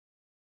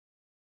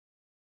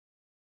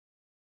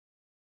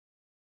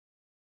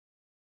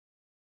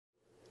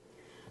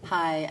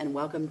Hi, and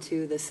welcome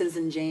to the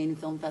Citizen Jane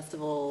Film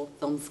Festival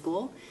Film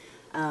School.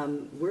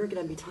 We're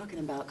going to be talking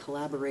about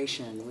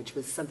collaboration, which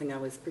was something I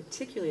was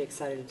particularly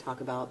excited to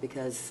talk about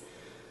because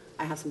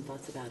I have some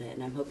thoughts about it,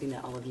 and I'm hoping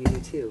that all of you do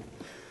too.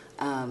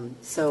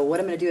 So what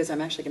I'm going to do is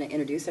I'm actually going to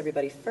introduce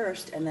everybody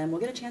first, and then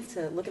we'll get a chance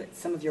to look at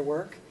some of your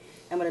work.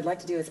 And what I'd like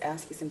to do is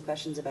ask you some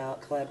questions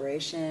about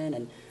collaboration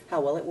and how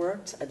well it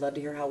worked. I'd love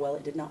to hear how well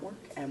it did not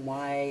work and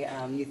why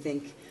you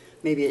think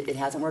maybe it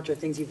hasn't worked, or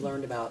things you've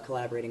learned about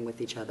collaborating with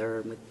each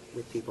other and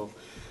with people.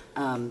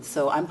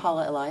 So I'm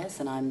Paula Elias,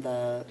 and I'm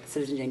the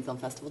Citizen Jane Film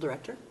Festival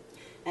Director.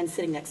 And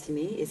sitting next to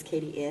me is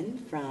Katie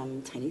Inn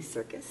from Tiny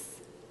Circus.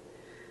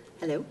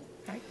 Hello.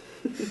 Hi.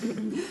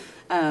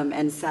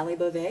 And Sally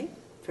Beauvais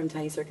from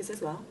Tiny Circus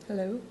as well.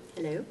 Hello.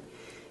 Hello.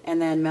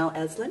 And then Mel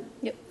Eslin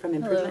from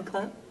Improvement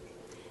Club.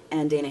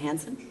 And Dana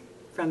Hansen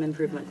from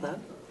Improvement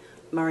Club.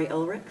 Mari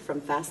Ulrich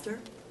from Faster.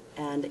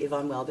 And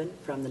Yvonne Welbin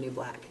from The New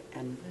Black.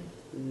 And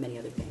many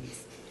other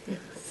things.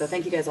 So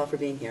thank you guys all for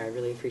being here. I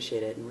really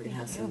appreciate it, and we're going to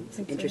have some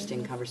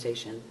interesting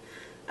conversation.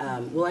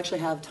 We'll actually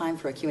have time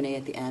for a Q&A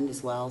at the end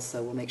as well,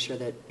 so we'll make sure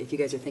that if you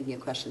guys are thinking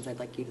of questions, I'd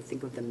like you to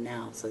think of them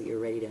now so that you're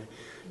ready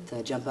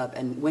to jump up.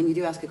 And when you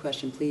do ask a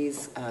question,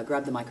 please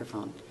grab the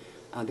microphone,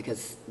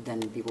 because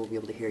then people will be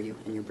able to hear you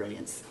and your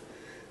brilliance.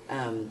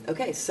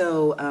 Okay,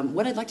 so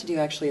what I'd like to do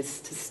actually is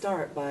to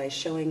start by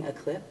showing a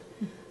clip.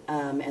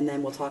 And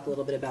then we'll talk a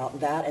little bit about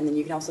that, and then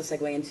you can also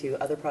segue into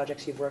other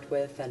projects you've worked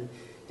with and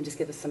just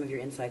give us some of your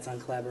insights on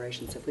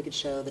collaboration. So if we could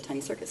show the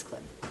Tiny Circus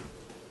clip.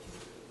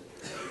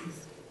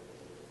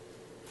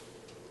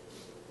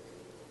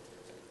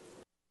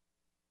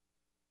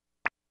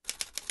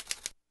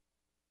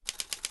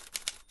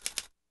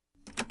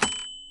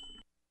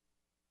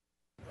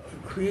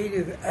 A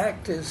creative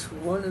act is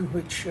one in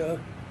which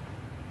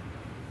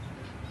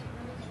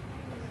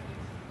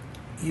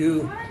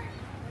you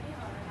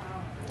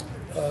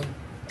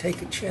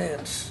take a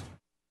chance.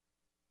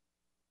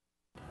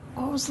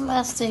 What was the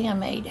last thing I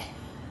made?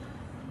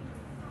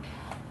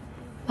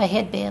 My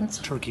headbands.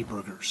 Turkey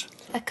burgers.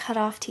 A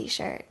cut-off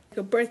t-shirt.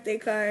 A birthday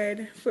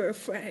card for a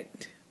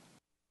friend.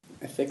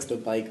 I fixed a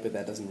bike, but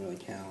that doesn't really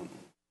count.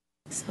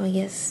 So I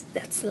guess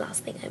that's the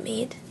last thing I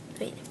made. I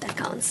mean, if that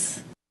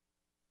counts.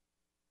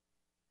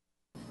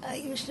 I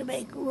used to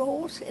make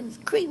rolls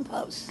and cream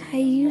puffs. I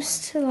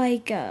used to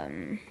like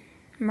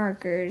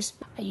markers.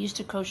 I used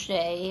to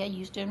crochet. I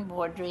used to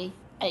embroidery.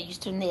 I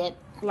used to knit.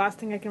 The last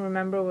thing I can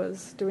remember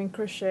was doing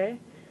crochet,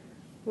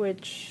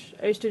 which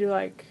I used to do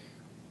like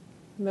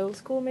middle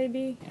school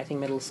maybe. I think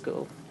middle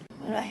school.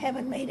 But I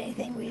haven't made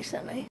anything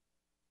recently.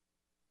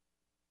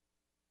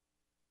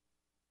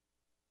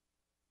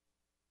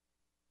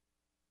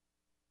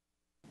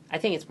 I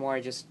think it's more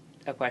just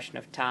a question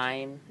of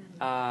time.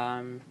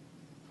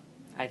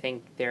 I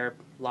think there are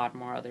a lot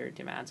more other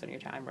demands on your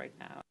time right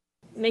now.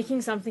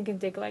 Making something can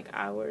take like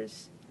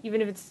hours,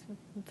 even if it's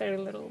very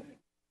little.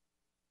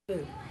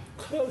 The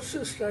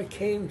closest I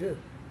came to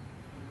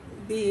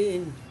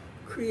being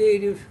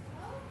creative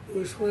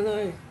was when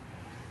I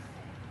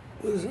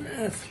was an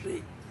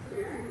athlete,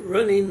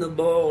 running the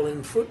ball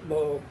in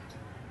football.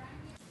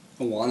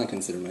 I want to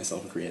consider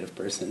myself a creative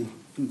person,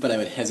 but I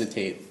would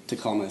hesitate to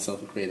call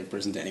myself a creative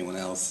person to anyone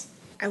else.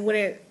 I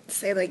wouldn't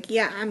say like,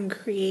 yeah, I'm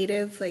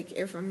creative, like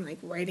if I'm like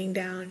writing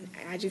down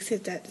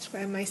adjectives that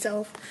describe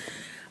myself.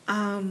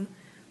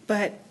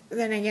 But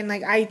then again,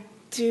 like I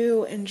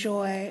do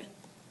enjoy,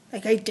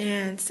 like I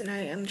dance and I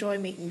enjoy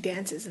making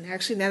dances. And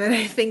actually now that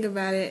I think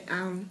about it,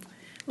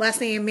 last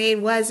thing I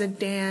made was a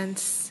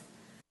dance.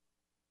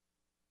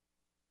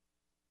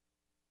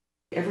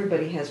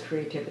 Everybody has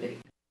creativity.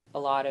 A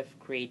lot of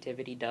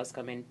creativity does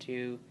come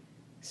into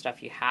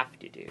stuff you have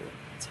to do.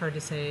 It's hard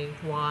to say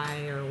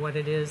why or what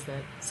it is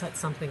that sets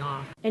something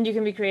off. And you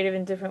can be creative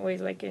in different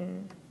ways, like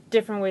in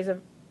different ways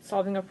of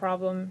solving a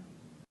problem.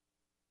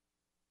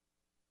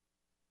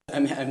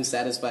 I'm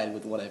satisfied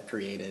with what I've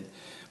created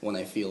when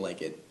I feel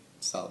like it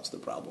solves the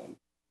problem.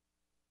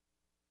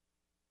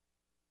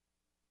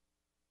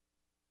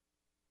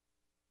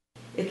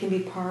 It can be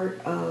part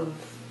of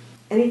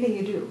anything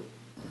you do.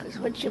 Because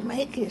what you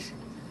make is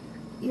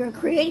your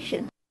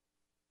creation.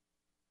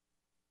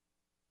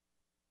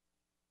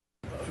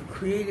 A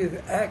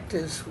creative act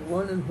is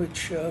one in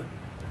which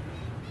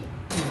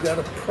you've got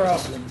a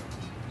problem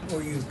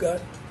or you've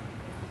got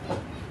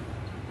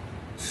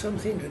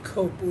something to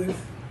cope with.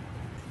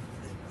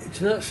 It's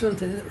not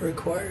something that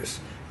requires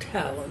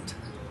talent.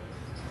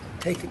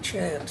 Take a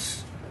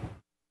chance.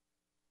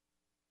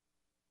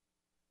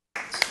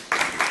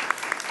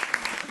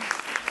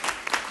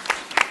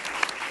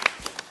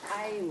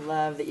 I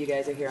love that you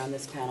guys are here on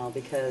this panel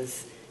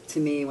because to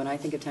me, when I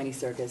think of Tiny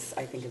Circus,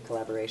 I think of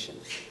collaboration.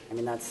 I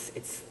mean,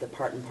 it's the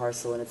part and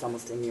parcel, and it's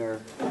almost in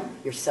your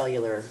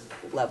cellular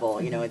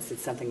level. You know, it's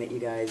something that you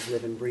guys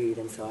live and breathe,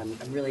 and so I'm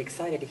really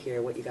excited to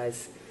hear what you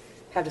guys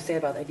have to say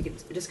about that. If you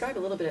could describe a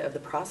little bit of the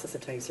process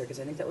of Tiny Circus,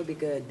 I think that would be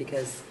good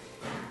because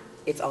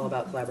it's all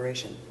about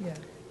collaboration. Yeah,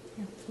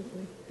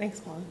 absolutely.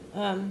 Thanks,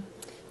 Paula.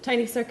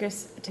 Tiny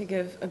Circus, to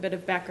give a bit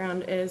of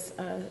background, is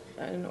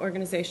an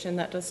organization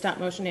that does stop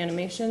motion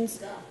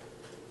animations.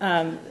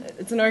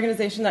 It's an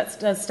organization that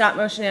does stop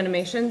motion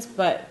animations,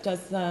 but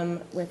does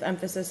them with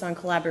emphasis on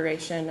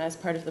collaboration as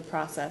part of the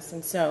process.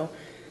 And so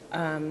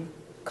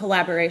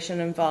collaboration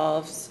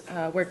involves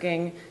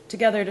working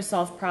together to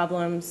solve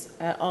problems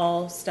at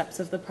all steps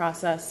of the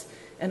process,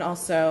 and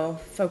also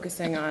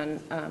focusing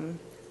on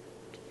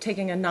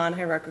taking a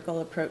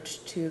non-hierarchical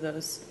approach to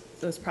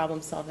those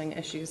problem-solving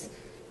issues.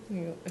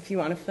 If you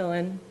want to fill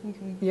in, you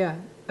can. Yeah.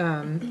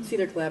 See,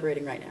 they're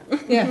collaborating right now.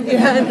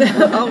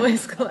 Yeah,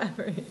 always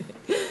collaborating.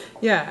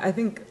 Yeah, I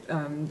think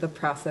the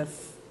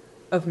process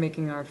of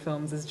making our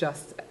films is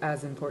just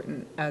as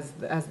important as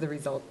the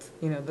result,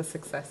 the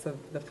success of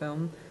the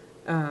film.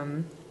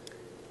 And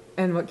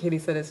what Katie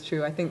said is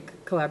true. I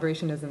think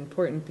collaboration is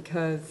important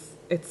because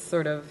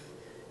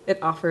it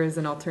offers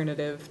an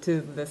alternative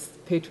to this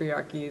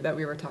patriarchy that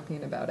we were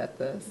talking about at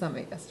the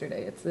summit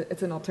yesterday.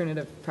 It's an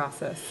alternative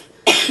process.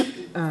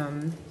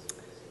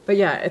 But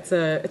yeah, it's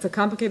a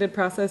complicated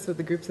process with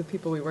the groups of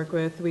people we work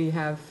with. We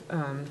have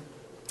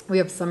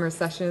summer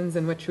sessions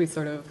in which we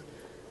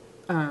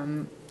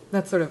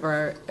that's sort of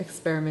our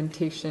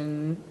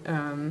experimentation,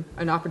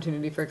 an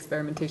opportunity for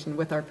experimentation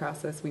with our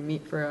process. We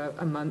meet for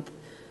a month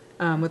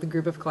with a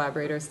group of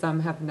collaborators.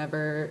 Some have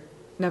never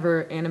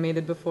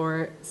animated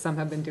before. Some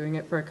have been doing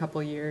it for a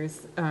couple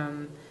years.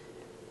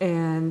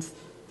 And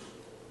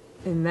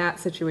in that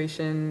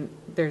situation,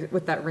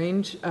 with that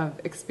range of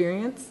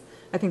experience,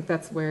 I think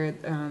that's where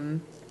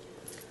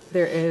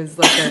there is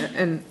like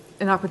an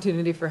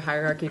opportunity for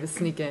hierarchy to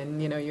sneak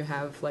in. You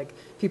have like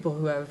people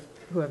who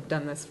have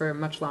done this for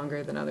much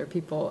longer than other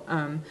people,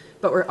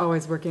 but we're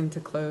always working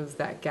to close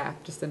that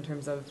gap, just in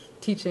terms of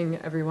teaching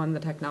everyone the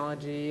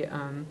technology.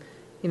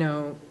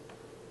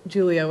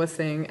 Julia was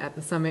saying at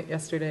the summit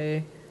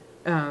yesterday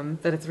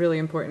that it's really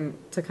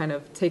important to kind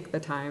of take the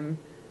time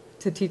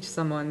to teach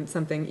someone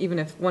something, even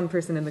if one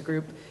person in the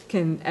group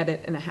can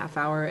edit in a half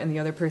hour and the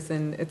other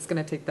person, it's going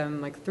to take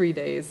them like 3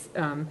 days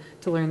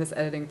to learn this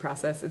editing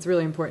process. It's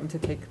really important to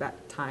take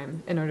that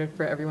time in order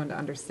for everyone to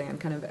understand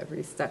kind of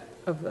every step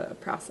of the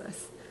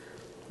process.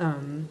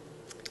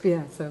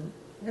 Yeah, so.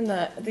 And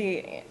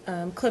the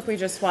clip we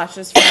just watched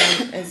is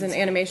an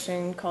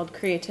animation called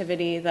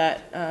Creativity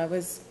that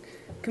was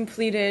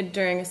completed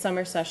during a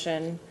summer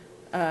session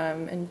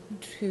in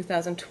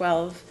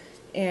 2012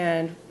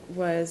 and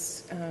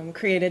was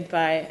created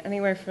by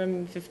anywhere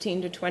from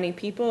 15 to 20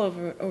 people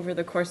over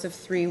the course of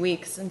 3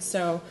 weeks. And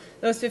so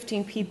those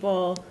 15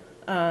 people,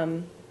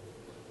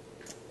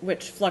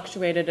 which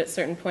fluctuated at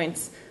certain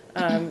points,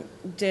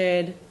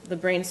 did the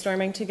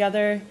brainstorming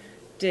together,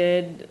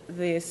 did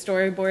the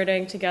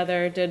storyboarding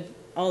together, did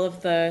all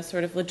of the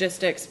sort of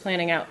logistics,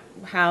 planning out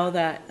how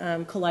that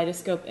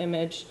kaleidoscope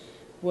image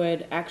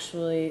would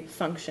actually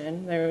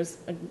function. There was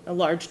a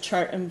large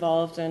chart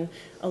involved and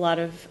a lot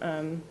of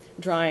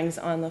drawings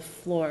on the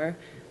floor.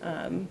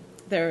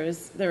 There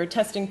were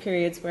testing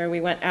periods where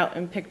we went out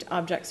and picked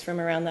objects from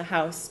around the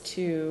house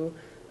to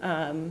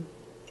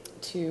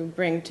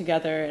bring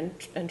together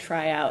and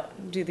try out.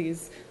 Do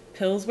these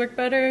pills work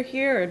better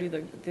here, or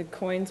do the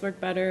coins work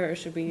better, or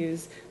should we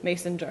use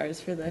mason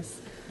jars for this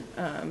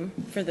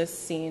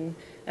scene?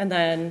 And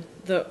then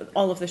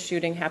all of the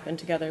shooting happened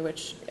together,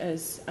 which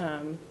is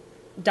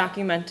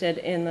documented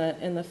in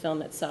the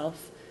film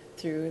itself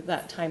through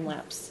that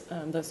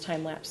those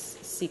time-lapse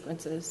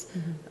sequences.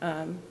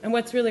 Mm-hmm. And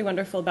what's really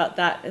wonderful about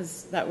that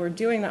is that we're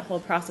doing that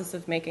whole process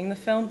of making the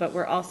film, but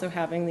we're also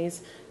having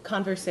these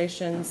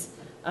conversations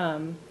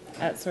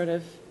at sort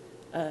of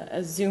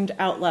a zoomed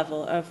out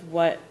level of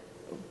what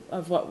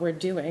we're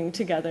doing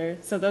together.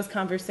 So those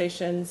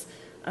conversations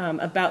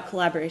about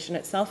collaboration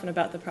itself and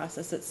about the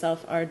process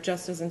itself are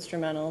just as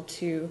instrumental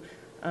to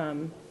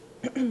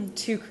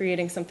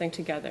creating something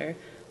together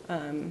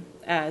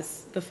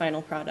as the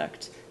final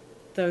product.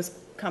 Those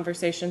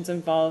conversations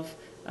involve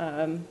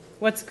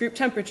what's group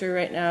temperature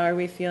right now? Are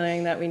we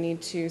feeling that we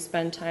need to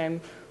spend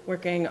time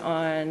working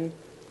on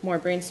more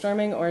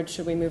brainstorming, or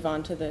should we move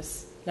on to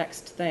this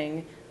next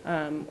thing?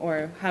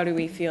 Or how do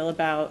we feel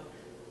about,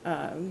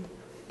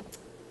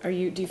 do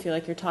you feel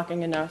like you're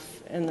talking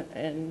enough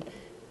and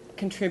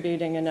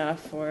contributing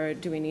enough, or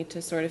do we need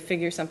to sort of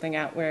figure something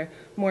out where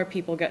more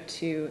people get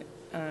to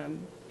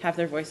have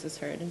their voices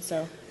heard? And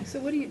so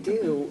what do you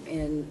do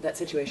in that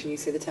situation? You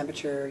say the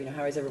temperature,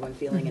 how is everyone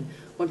feeling? And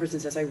one person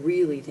says, I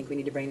really think we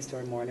need to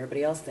brainstorm more, and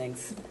everybody else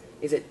thinks,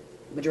 is it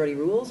majority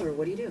rules, or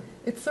what do you do?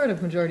 It's sort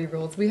of majority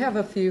rules. We have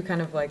a few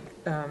kind of like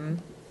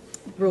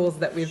rules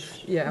that we've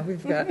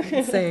got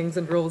sayings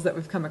and rules that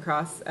we've come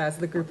across as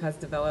the group has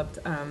developed.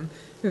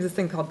 We have this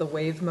thing called the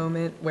wave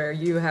moment, where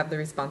you have the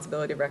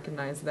responsibility to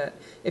recognize that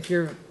if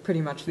you're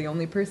pretty much the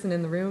only person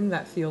in the room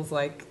that feels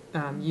like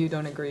you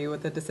don't agree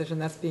with the decision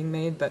that's being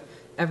made, but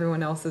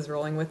everyone else is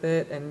rolling with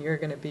it, and you're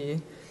going to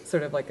be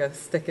sort of like a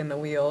stick in the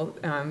wheel,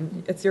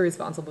 it's your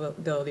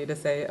responsibility to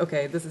say,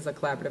 okay, this is a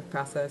collaborative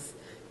process.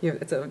 You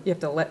have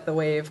to let the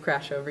wave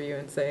crash over you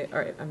and say, all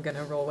right, I'm going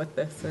to roll with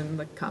this and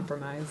like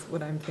compromise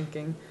what I'm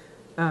thinking.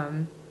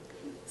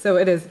 So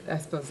it is, I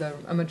suppose,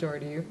 a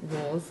majority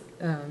rules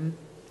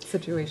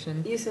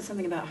situation. You said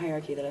something about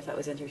hierarchy that I thought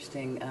was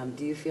interesting.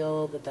 Do you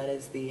feel that that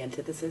is the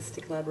antithesis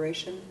to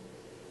collaboration?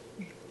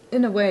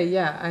 In a way,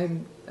 yeah.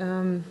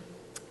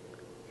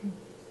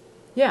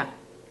 Yeah,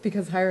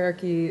 because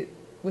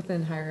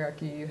within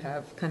hierarchy, you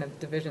have kind of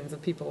divisions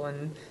of people,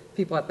 and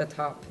people at the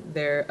top,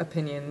 their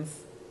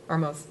opinions are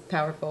most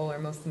powerful or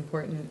most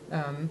important.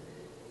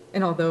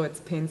 And although it's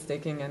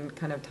painstaking and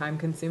kind of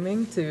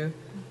time-consuming to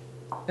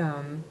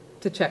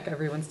check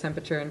everyone's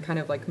temperature and kind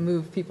of like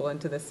move people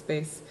into this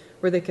space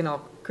where they can all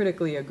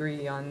critically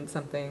agree on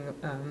something,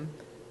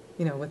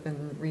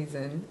 within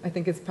reason, I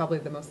think is probably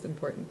the most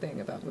important thing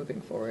about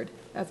moving forward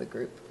as a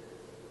group.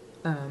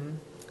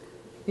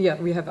 Yeah,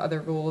 we have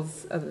other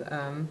rules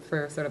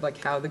for sort of like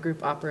how the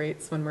group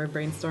operates when we're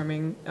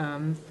brainstorming.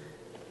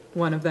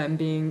 One of them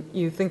being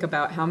you think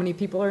about how many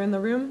people are in the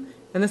room.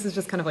 And this is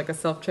just kind of like a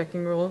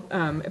self-checking rule.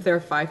 If there are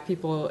 5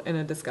 people in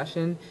a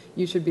discussion,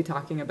 you should be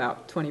talking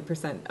about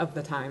 20% of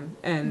the time.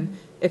 And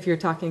if you're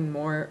talking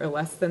more or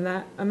less than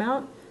that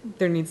amount,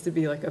 there needs to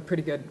be like a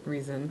pretty good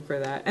reason for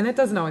that. And it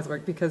doesn't always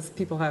work because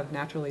people have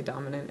naturally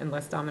dominant and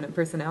less dominant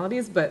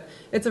personalities, but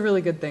it's a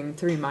really good thing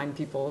to remind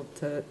people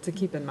to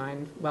keep in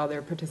mind while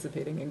they're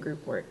participating in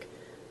group work.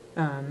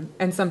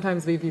 And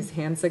sometimes we've used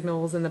hand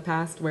signals in the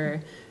past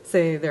where,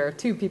 say, there are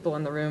 2 people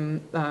in the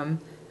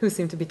room who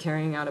seem to be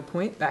carrying out a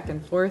point back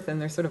and forth, and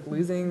they're sort of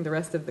losing the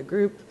rest of the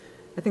group.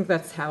 I think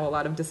that's how a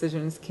lot of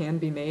decisions can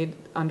be made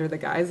under the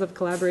guise of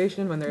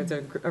collaboration when there's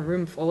a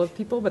room full of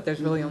people, but there's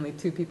really only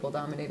 2 people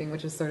dominating,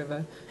 which is sort of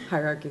a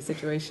hierarchy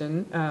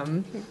situation.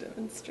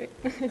 Demonstrate.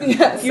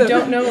 Yeah, you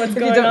don't know what's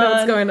going on. If you don't know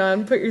what's going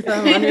on, put your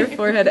thumb on your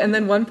forehead, and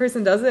then one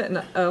person does it,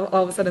 and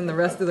all of a sudden the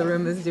rest of the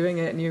room is doing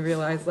it, and you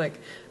realize, like,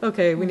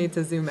 okay, we need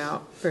to zoom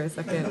out for a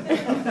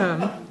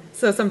second.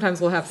 So sometimes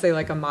we'll have, say,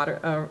 like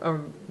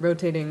a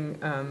rotating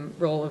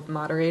role of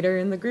moderator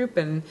in the group,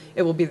 and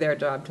it will be their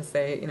job to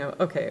say,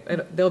 okay,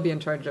 they'll be in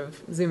charge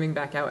of zooming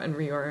back out and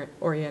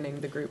reorienting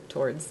the group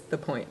towards the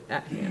point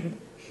at hand.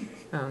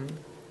 And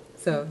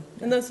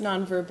those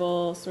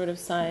nonverbal sort of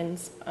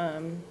signs,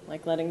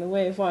 like letting the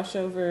wave wash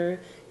over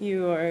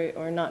you,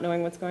 or not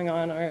knowing what's going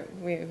on, or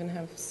we even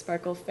have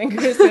sparkle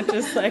fingers, which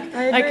is like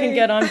I can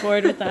get on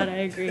board with that. I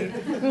agree.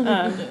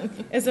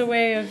 Is a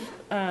way of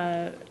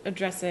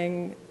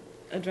addressing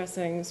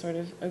sort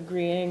of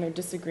agreeing or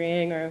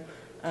disagreeing or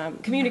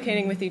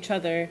communicating with each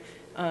other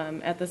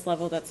at this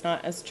level that's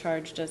not as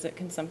charged as it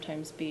can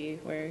sometimes be,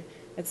 where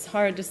it's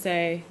hard to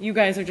say, you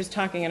guys are just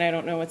talking and I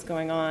don't know what's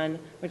going on,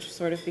 which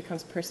sort of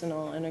becomes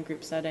personal in a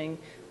group setting,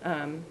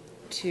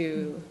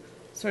 to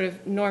sort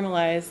of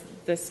normalize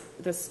this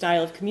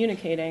style of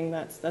communicating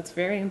that's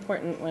very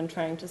important when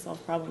trying to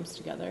solve problems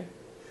together.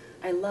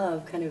 I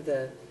love kind of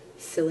the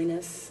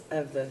silliness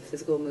of the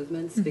physical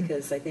movements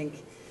because I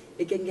think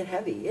it can get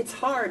heavy. It's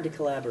hard to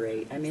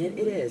collaborate. I mean,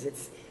 it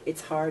is.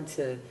 It's hard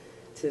to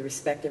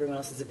respect everyone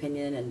else's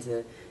opinion and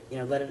to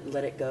let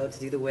it go, to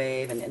do the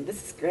wave. And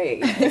this is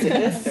great. Is it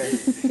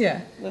this or?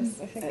 Yeah. I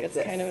think it's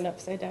kind of an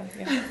upside down.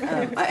 Yeah.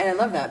 And I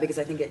love that because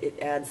I think it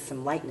adds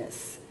some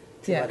lightness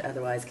to what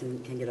otherwise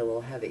can get a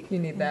little heavy. You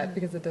need that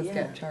because it does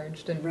get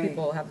charged, and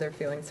people have their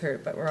feelings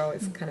hurt. But we're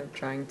always kind of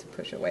trying to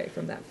push away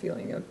from that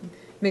feeling of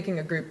making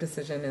a group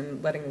decision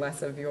and letting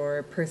less of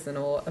your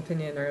personal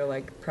opinion or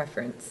like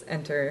preference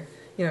enter.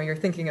 You're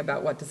thinking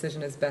about what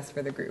decision is best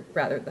for the group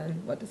rather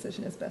than what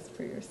decision is best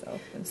for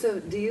yourself. And so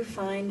do you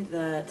find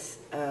that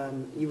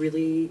you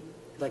really,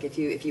 like if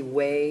you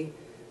weigh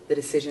the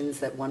decisions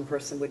that one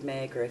person would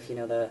make, or if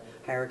the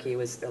hierarchy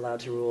was allowed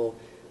to rule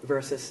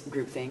versus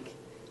groupthink,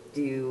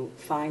 do you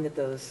find that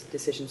those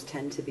decisions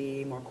tend to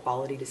be more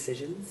quality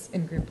decisions?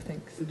 In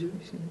groupthink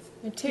situations.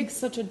 It takes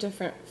such a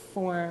different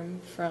form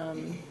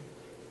from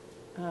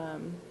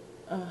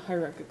a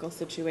hierarchical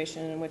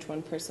situation in which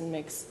one person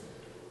makes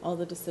all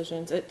the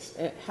decisions.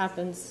 It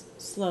happens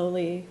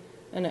slowly,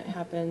 and it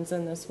happens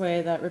in this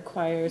way that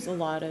requires a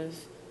lot of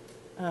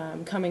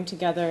coming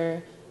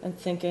together and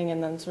thinking,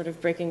 and then sort of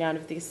breaking out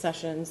of these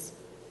sessions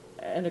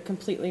at a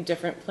completely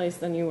different place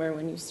than you were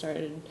when you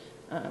started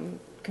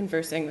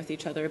conversing with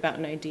each other about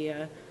an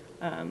idea.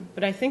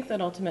 But I think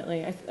that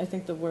ultimately, I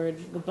think the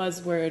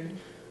buzzword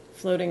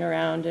floating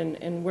around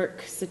in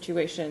work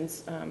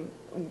situations,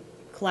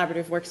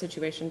 collaborative work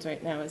situations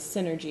right now, is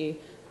synergy,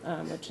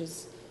 which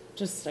is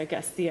just, I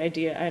guess, the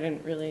idea. I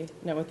didn't really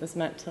know what this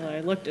meant till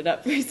I looked it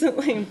up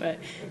recently, but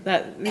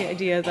the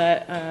idea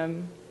that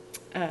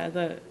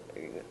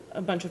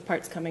a bunch of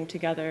parts coming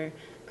together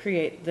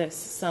create this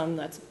sum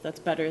that's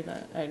better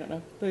than, I don't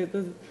know,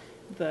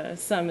 the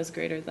sum is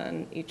greater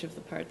than each of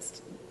the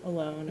parts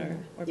alone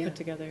or put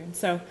together. And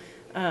so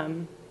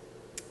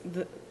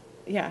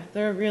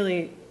there are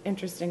really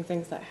interesting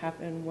things that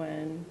happen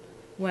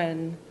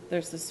when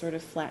there's this sort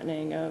of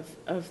flattening of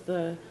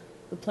the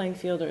playing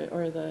field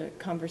or the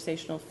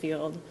conversational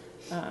field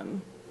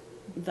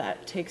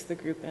that takes the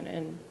group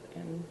and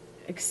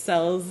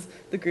excels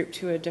the group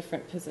to a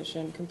different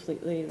position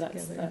completely.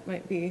 That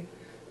might be.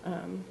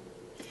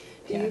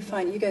 Do you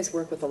find you guys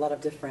work with a lot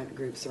of different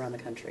groups around the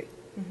country?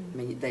 I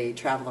mean, they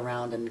travel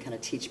around and kind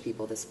of teach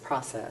people this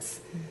process.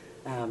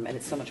 And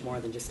it's so much more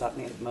than just stop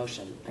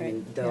motion. I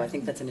mean, though I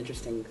think that's an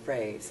interesting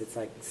phrase. It's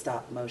like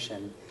stop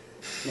motion,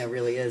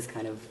 really is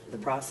kind of the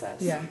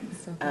process. Yeah.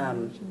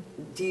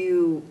 Do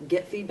you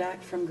get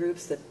feedback from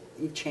groups that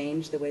you've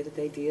changed the way that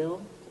they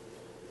deal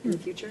in the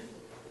future?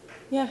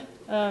 Yeah.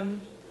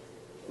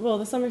 Well,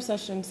 the summer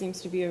session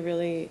seems to be a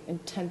really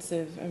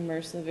intensive,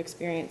 immersive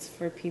experience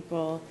for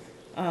people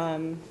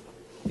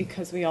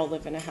because we all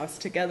live in a house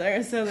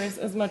together. So there's,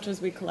 as much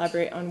as we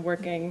collaborate on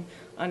working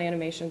on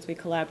animations, we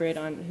collaborate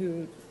on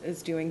who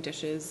is doing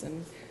dishes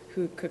and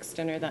who cooks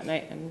dinner that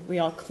night. And we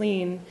all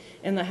clean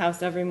in the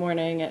house every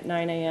morning at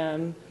 9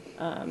 a.m.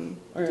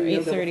 Or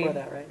 8:30. Before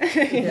that, right?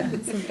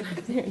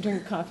 Yeah,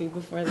 drink coffee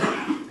before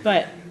that.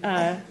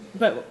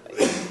 But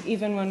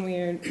even when we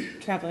are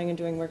traveling and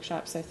doing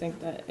workshops, I think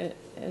that it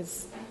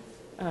is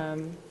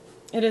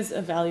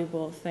a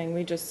valuable thing.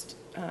 We just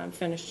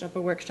finished up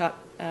a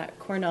workshop at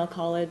Cornell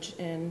College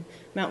in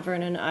Mount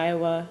Vernon,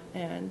 Iowa,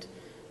 and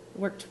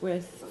worked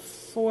with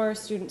 4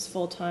 students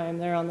full-time.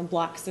 They're on the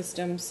block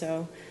system,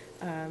 so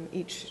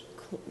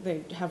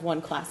they have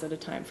one class at a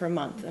time for a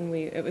month, and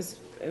it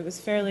was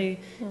fairly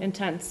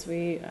intense.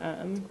 We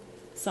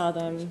saw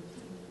them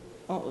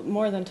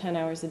more than 10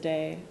 hours a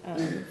day,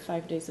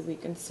 5 days a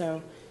week, and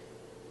so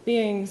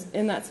being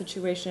in that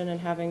situation and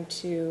having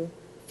to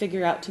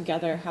figure out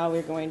together how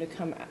we're going to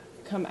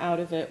come out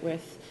of it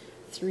with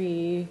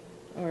 3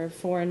 or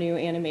 4 new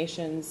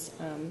animations,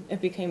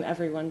 it became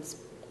everyone's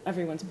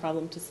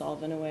problem to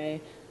solve in a way,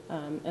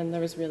 and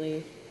there was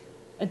really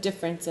a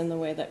difference in the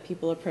way that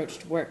people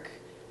approached work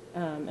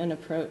and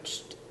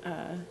approached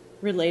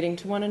relating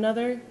to one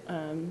another.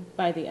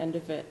 By the end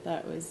of it,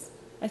 that was,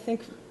 I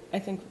think,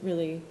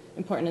 really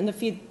important. And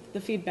the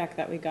feedback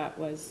that we got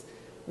was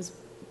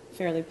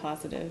fairly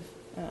positive.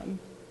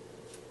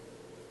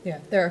 Yeah,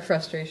 there are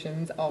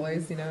frustrations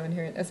always,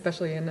 inherent,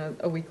 especially in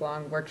a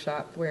week-long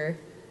workshop where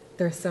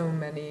there's so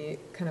many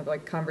kind of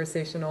like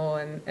conversational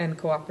and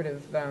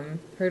cooperative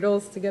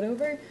hurdles to get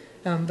over.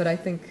 But I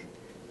think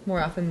more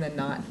often than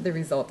not, the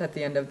result at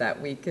the end of that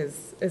week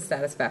is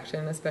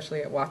satisfaction,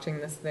 especially at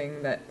watching this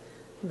thing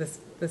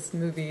this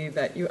movie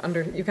that you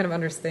kind of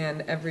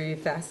understand every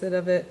facet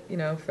of it,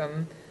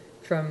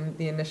 from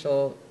the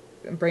initial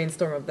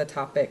brainstorm of the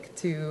topic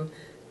to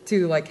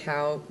like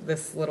how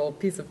this little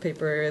piece of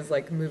paper is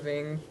like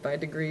moving by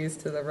degrees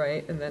to the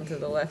right and then to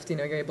the left.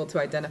 You're able to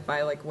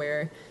identify like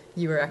where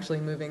you are actually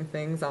moving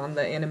things on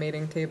the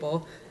animating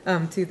table,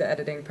 to the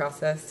editing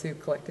process, to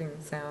collecting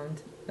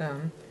sound.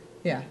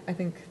 I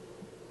think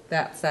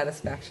that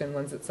satisfaction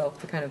lends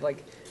itself to kind of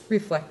like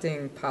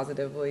reflecting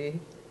positively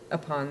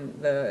upon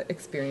the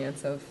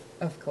experience of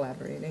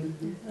collaborating.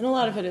 Mm-hmm. And a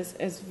lot of it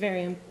is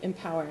very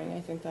empowering. I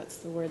think that's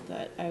the word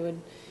that I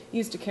would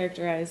use to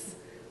characterize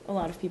a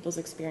lot of people's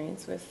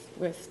experience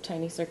with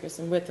Tiny Circus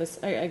and with this,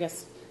 I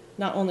guess,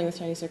 not only with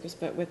Tiny Circus,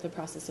 but with the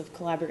process of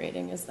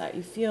collaborating, is that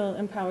you feel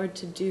empowered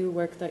to do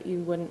work that you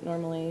wouldn't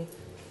normally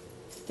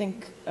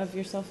think of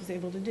yourself as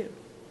able to do.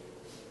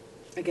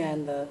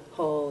 Again, the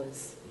whole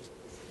is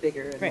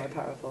bigger and more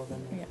powerful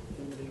than the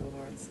individual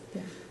parts.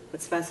 Yeah.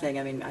 What's fascinating,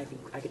 I mean, I think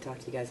I could talk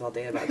to you guys all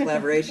day about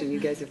collaboration. You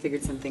guys have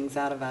figured some things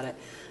out about it.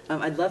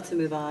 I'd love to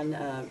move on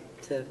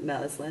to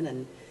Mel Eslin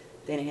and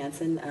Dana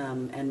Hansen,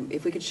 and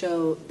if we could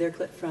show their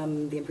clip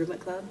from the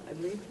Improvement Club, I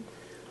believe.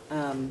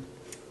 And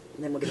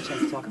then we'll get a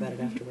chance to talk about it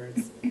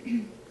afterwards.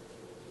 Be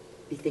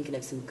thinking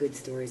of some good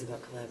stories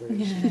about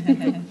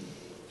collaboration.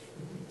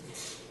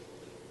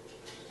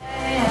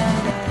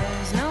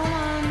 There's no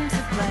one to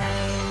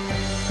blame.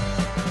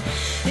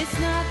 It's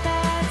not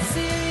that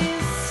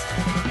serious.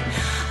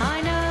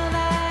 I know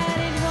that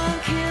it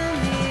won't kill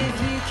me if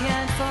you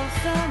can't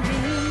fulfill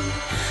me.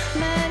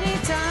 Many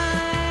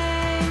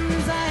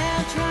times I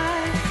have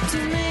tried to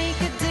make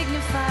a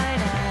dignified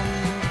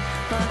end,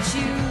 but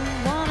you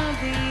wanna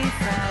be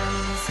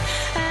friends.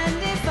 And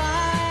if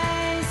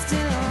I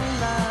still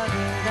love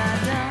you, that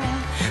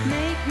don't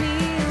make me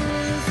a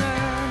loser.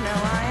 No,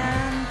 I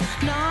am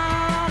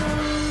not a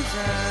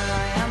loser.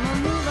 I am a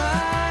mover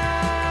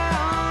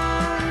on.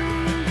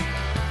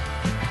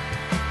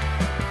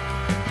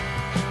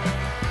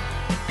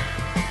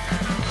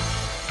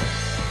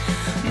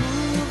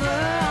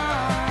 Mover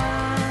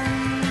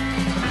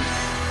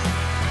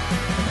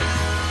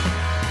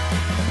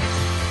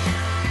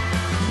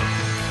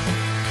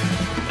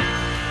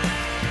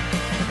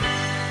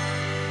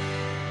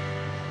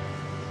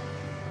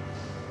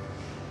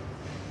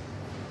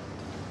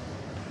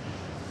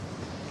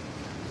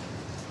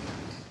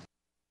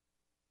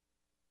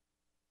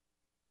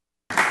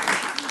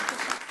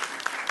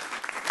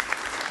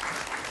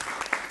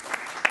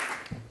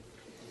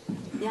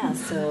Yeah,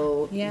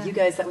 so you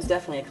guys, that was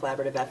definitely a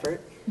collaborative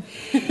effort.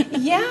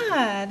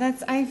 Yeah,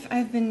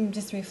 I've been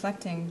just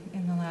reflecting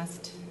in the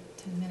last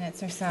 10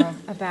 minutes or so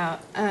about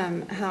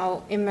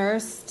how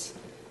immersed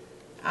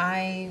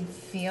I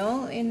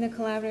feel in the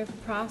collaborative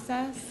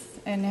process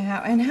and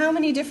how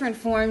many different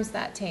forms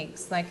that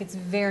takes. Like, it's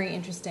very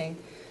interesting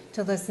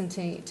to listen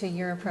to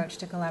your approach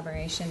to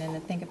collaboration and to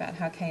think about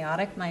how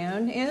chaotic my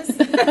own is.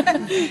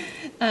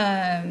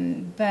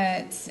 And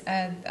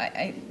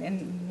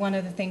one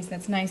of the things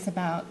that's nice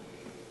about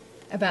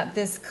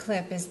this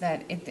clip is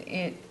that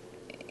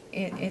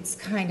it's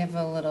kind of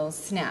a little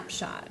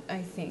snapshot,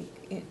 I think,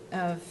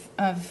 of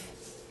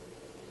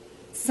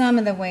some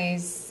of the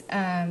ways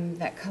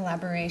that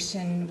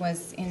collaboration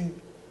was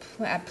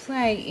at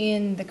play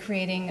in the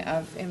creating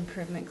of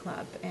Improvement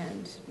Club,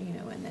 and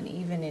and then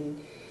even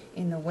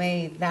in the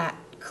way that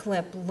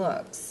clip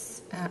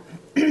looks.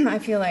 I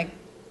feel like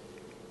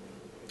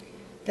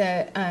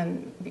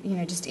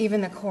just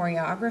even the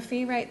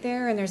choreography right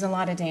there, and there's a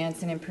lot of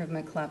dance in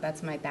Improvement Club.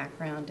 That's my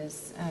background,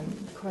 is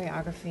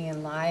choreography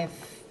and live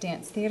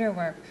dance theater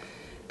work.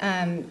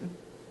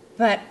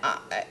 But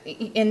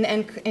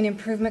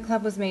Improvement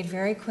Club was made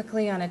very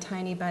quickly on a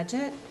tiny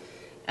budget,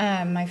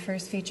 my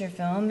first feature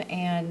film,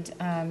 and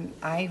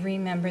I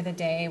remember the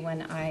day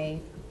when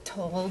I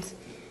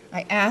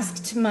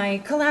asked my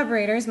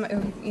collaborators,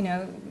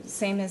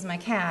 same as my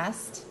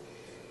cast,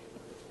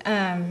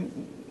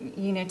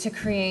 to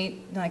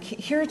create, like,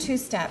 here are 2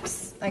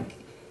 steps. Like,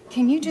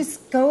 can you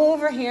just go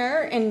over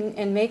here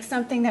and make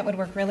something that would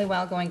work really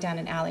well going down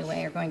an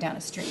alleyway or going down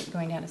a street,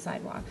 going down a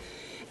sidewalk?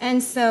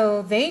 And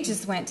so they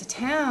just went to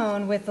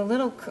town with a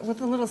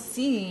little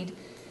seed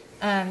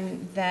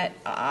that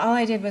all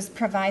I did was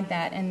provide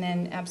that, and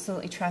then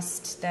absolutely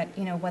trust that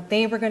what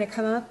they were going to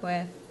come up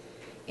with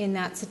in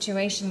that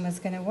situation was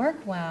going to work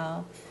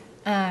well.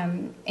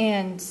 And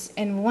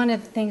one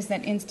of the things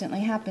that instantly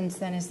happens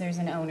then is there's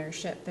an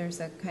ownership. There's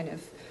a kind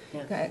of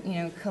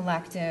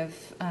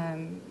collective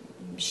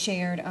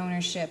shared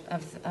ownership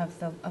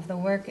of the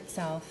work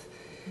itself.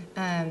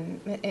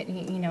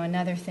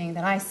 Another thing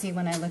that I see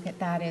when I look at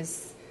that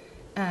is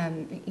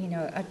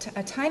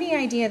a tiny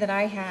idea that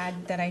I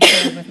had that I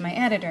shared with my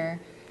editor,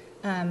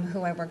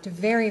 who I worked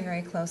very,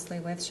 very closely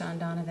with, Sean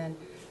Donovan,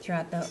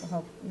 throughout the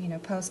whole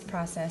post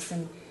process.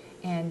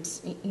 And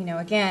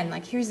again,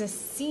 like, here's a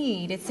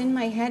seed. It's in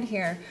my head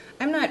here.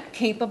 I'm not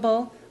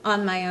capable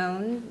on my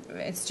own.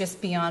 It's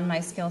just beyond my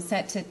skill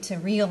set to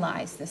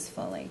realize this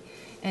fully,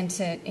 and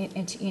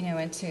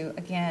to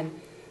again,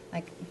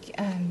 like,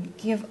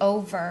 give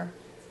over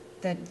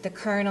the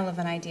kernel of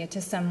an idea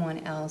to someone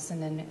else,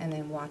 and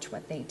then watch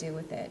what they do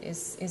with it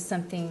is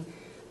something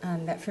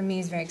that for me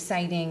is very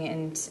exciting,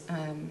 and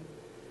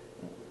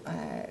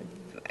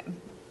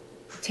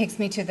takes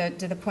me to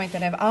the point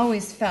that I've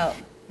always felt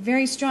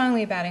very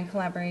strongly about in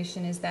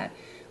collaboration, is that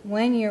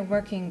when you're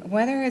working,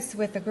 whether it's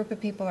with a group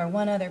of people or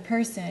one other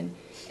person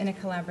in a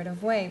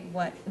collaborative way,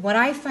 what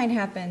I find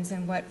happens,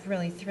 and what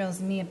really thrills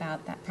me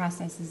about that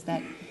process, is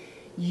that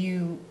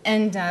you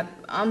end up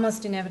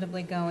almost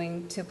inevitably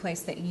going to a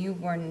place that you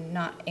were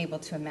not able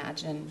to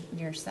imagine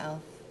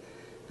yourself.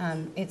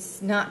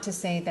 It's not to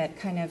say that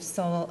kind of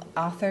sole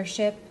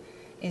authorship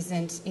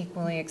isn't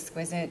equally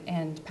exquisite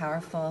and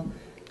powerful,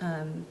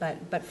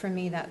 but for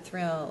me, that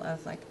thrill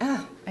of, like,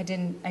 oh, I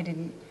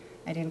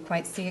didn't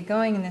quite see it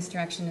going in this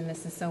direction, and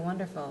this is so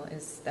wonderful,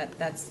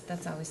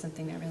 that's always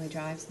something that really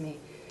drives me.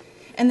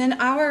 And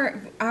then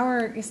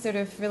our sort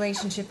of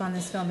relationship on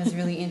this film is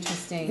really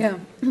interesting. Yeah.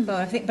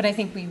 But I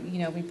think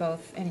we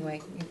both,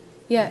 anyway.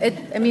 Yeah,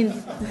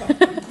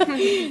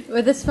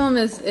 well, this film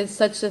is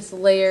such this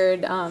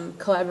layered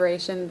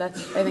collaboration. I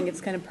think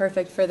it's kind of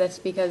perfect for this,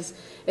 because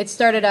it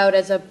started out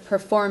as a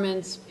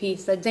performance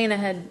piece that Dana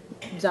had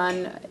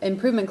done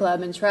Improvement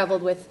Club and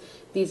traveled with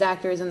these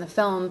actors in the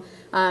film,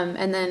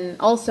 and then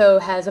also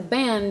has a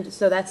band,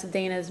 so that's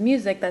Dana's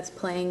music that's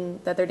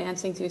playing, that they're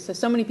dancing to.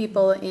 So many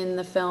people in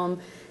the film,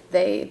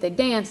 they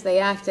danced, they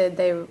acted,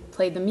 they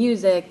played the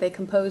music, they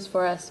composed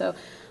for us. So,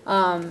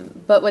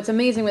 but what's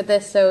amazing with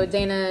this, so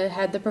Dana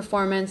had the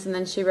performance, and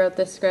then she wrote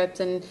the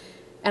script, and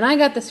I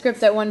got the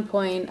script at one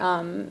point,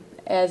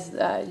 as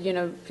I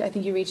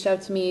think you reached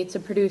out to me to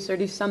produce or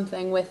do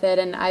something with it,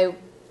 and I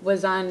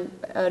was on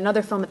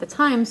another film at the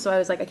time, so I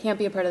was like, I can't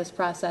be a part of this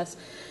process.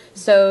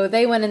 So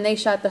they went and they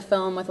shot the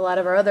film with a lot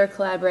of our other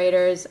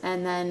collaborators,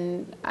 and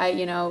then I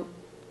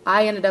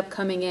ended up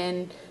coming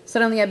in.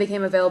 Suddenly I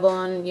became available,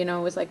 and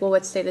was like, well,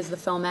 what state is the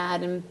film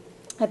at? And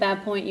at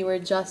that point you were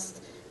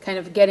just kind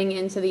of getting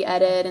into the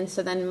edit, and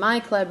so then my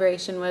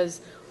collaboration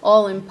was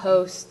all in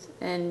post,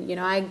 and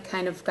I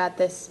kind of got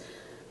this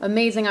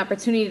amazing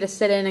opportunity to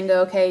sit in and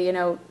go, okay,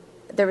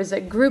 there was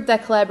a group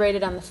that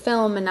collaborated on the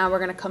film, and now we're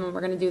going to come and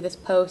we're going to do this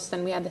post,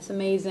 and we had this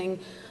amazing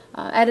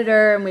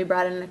editor, and we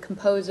brought in a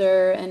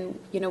composer, and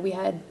we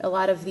had a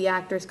lot of the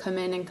actors come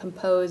in and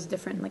compose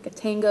different, like a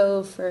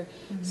tango for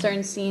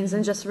certain scenes,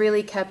 and just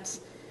really kept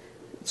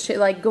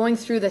like going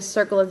through this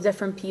circle of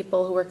different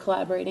people who were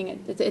collaborating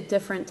at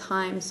different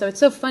times. So it's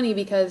so funny,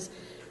 because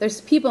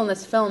there's people in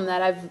this film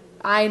that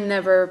I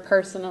never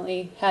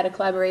personally had a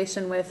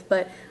collaboration with,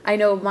 but I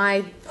know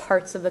my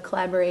parts of the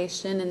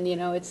collaboration, and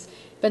it's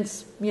been,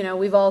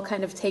 we've all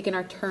kind of taken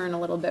our turn a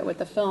little bit with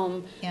the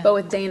film, but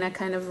with Dana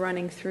kind of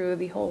running through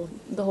the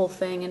whole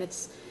thing, and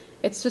it's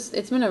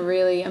been a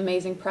really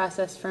amazing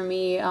process for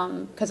me,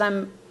 because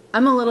I'm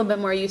I'm a little bit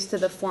more used to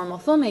the formal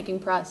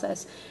filmmaking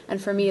process,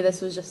 and for me,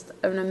 this was just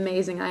an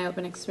amazing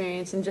eye-opening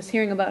experience. And just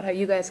hearing about how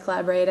you guys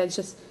collaborate,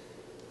 it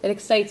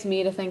excites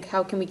me to think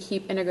how can we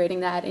keep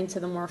integrating that into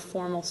the more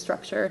formal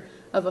structure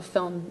of a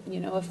film,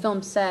 a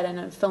film set and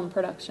a film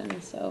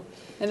production. So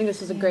I think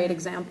this is a great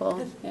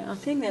example. The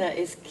thing that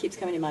keeps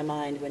coming to my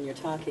mind when you're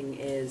talking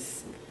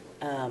is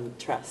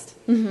trust.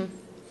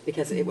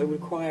 Because it would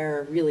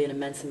require really an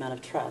immense amount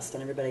of trust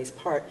on everybody's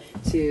part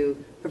to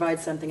provide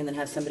something and then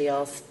have somebody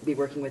else be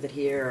working with it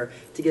here, or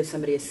to give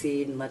somebody a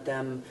seed and let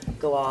them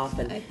go off.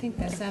 And I think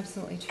that's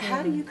absolutely true.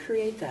 How do you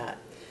create that?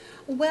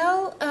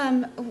 Well,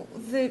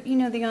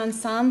 the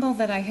ensemble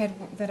that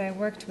I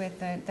worked with,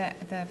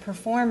 the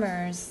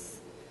performers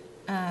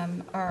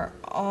are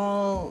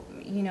all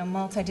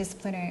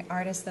multidisciplinary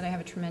artists that I have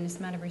a tremendous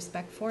amount of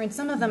respect for, and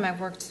some of them I've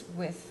worked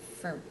with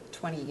for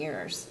 20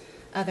 years.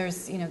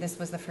 Others, this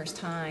was the first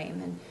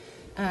time,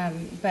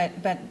 and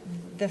but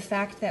the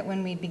fact that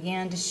when we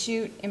began to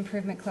shoot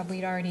Improvement Club,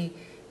 we'd already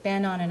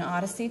been on an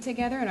odyssey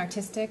together, an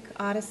artistic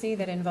odyssey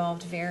that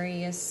involved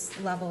various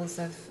levels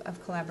of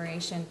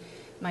collaboration.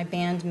 My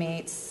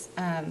bandmates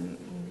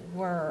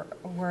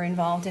were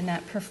involved in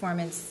that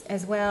performance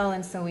as well,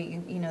 and so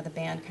the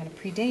band kind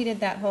of predated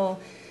that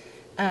whole.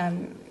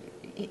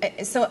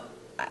 So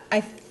I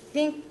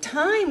think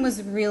time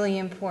was really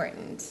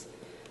important.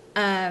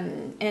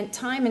 And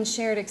time and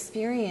shared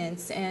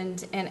experience,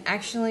 and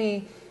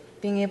actually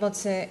being able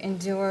to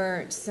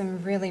endure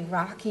some really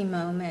rocky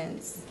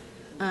moments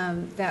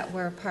that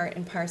were part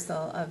and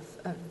parcel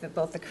of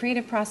both the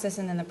creative process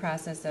and then the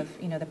process of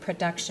the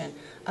production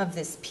of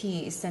this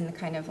piece, and the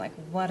kind of like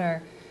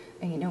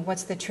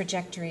what's the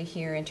trajectory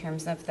here in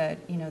terms of the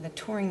the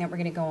touring that we're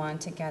going to go on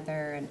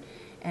together,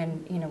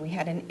 and we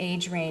had an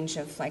age range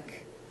of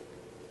like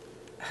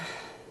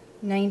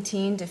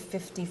 19 to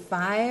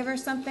 55 or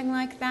something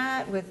like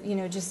that, with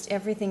just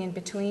everything in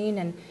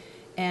between,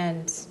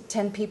 and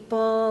 10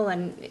 people,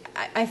 and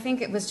I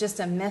think it was just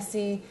a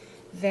messy,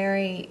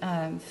 very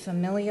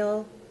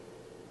familial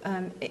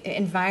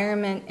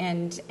environment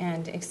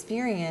and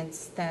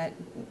experience that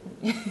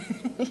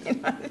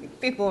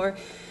people were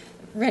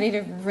ready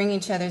to wring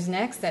each other's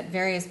necks at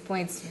various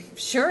points.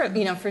 Sure,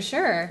 for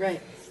sure.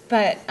 Right.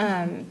 But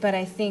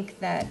I think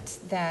that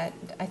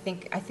I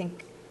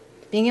think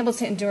being able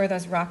to endure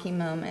those rocky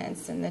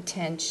moments and the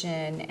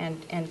tension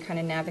and kind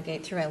of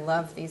navigate through. I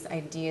love these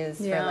ideas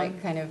for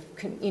like kind of,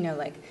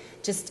 like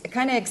just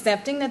kind of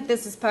accepting that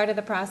this is part of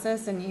the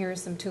process and here are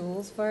some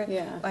tools for it.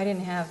 Yeah. I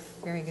didn't have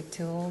very good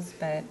tools,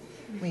 but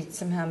we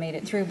somehow made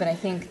it through. But I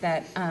think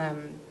that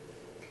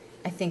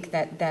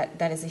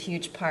that is a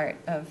huge part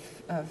of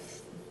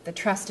the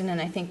trust, and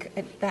then I think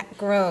that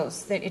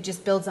grows, that it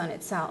just builds on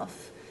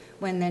itself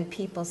when then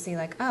people see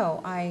like, oh,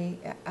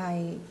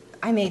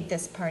 I made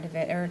this part of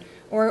it,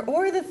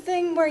 or the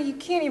thing where you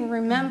can't even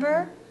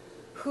remember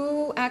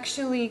who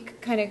actually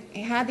kind of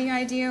had the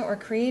idea or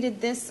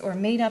created this or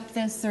made up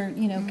this or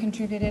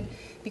contributed,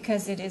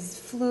 because it is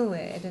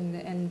fluid,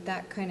 and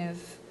that kind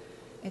of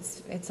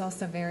it's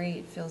also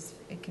very,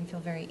 it can feel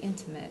very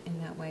intimate in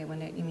that way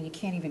when you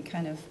can't even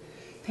kind of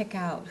pick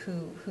out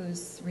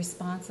who's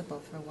responsible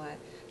for what.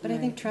 But I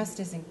think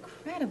trust is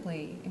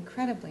incredibly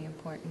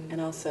important.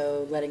 And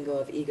also letting go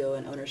of ego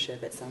and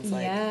ownership, it sounds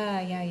like.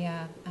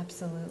 Yeah,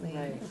 absolutely.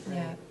 Right.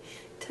 Yeah.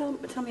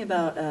 Tell me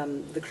about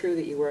the crew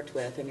that you worked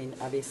with. I mean,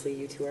 obviously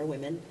you two are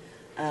women.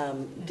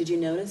 Did you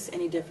notice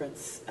any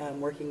difference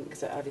working,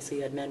 because obviously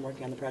you had men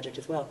working on the project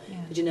as well. Yeah.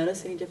 Did you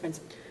notice any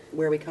difference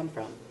where we come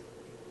from?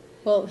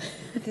 Well,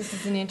 this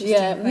is an interesting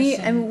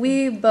question.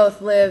 We both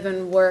live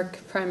and work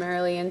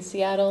primarily in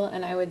Seattle,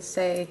 and I would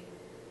say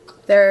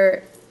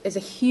there is a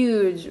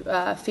huge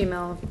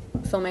female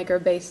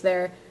filmmaker base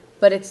there,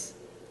 but I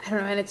don't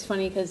know, and it's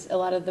funny because a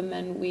lot of the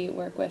men we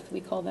work with,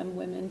 we call them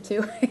women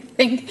too, I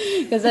think,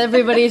 because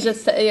everybody's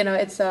just,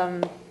 it's,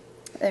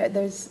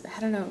 there's, I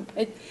don't know,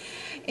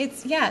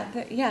 it's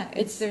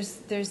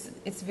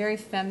very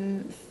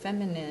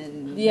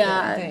feminine.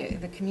 Yeah.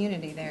 The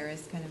community there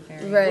is kind of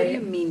very. Right. What do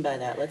you mean by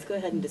that? Let's go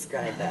ahead and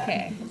describe that.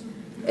 Okay.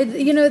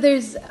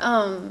 There's,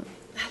 I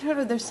don't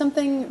know, there's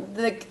something,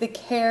 the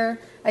care,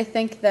 I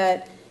think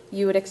that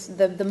you would,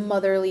 the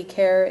motherly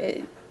care,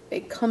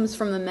 it comes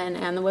from the men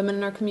and the women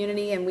in our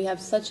community, and we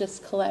have such a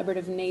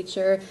collaborative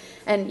nature.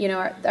 And,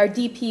 our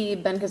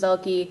DP, Ben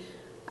Kozalki,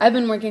 I've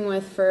been working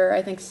with for,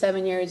 I think,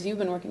 7 years. You've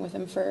been working with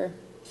him for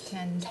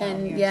 10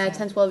 years.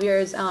 10, 12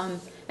 years.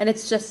 And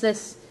it's just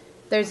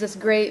there's this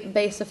great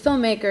base of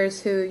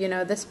filmmakers who,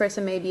 this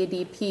person may be a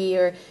DP,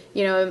 or,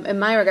 in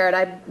my regard,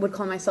 I would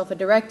call myself a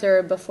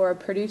director before a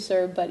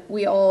producer, but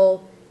we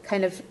all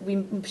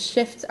we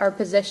shift our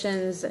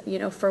positions,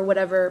 for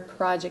whatever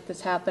project is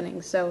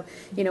happening. So,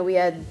 we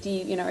had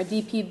our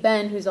DP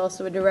Ben, who's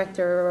also a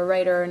director or a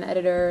writer or an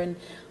editor, and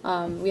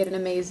we had an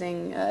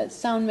amazing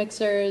sound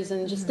mixers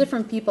and just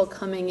different people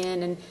coming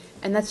in,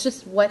 and that's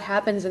just what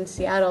happens in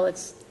Seattle.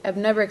 I've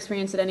never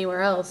experienced it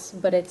anywhere else,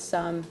 but it's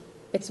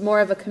more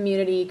of a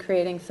community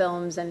creating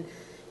films, and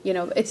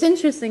it's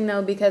interesting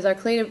though, because our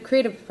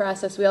creative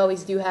process, we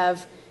always do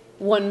have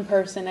one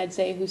person, I'd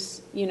say,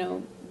 who's, you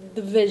know,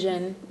 the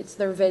vision, it's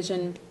their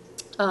vision.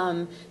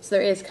 So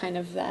there is kind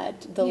of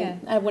that,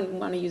 I wouldn't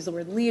want to use the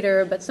word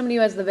leader, but somebody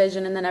who has the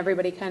vision, and then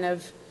everybody kind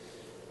of,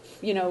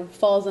 you know,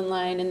 falls in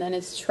line and then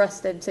is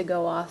trusted to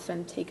go off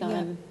and take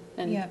on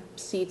and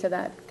see to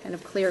that kind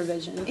of clear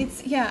vision.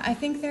 I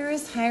think there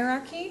is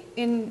hierarchy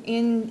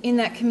in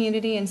that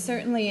community, and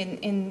certainly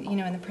in you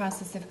know, in the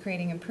process of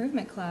creating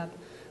Improvement Club,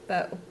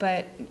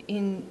 but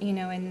in, you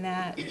know, in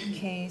that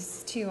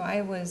case too,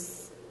 I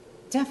was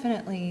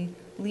definitely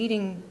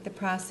leading the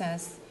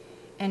process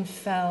and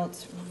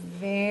felt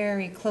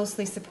very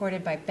closely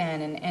supported by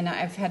Ben, and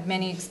I've had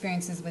many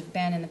experiences with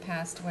Ben in the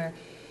past where,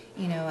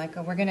 you know, like,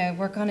 we're going to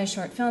work on a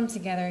short film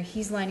together,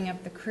 he's lining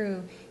up the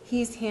crew,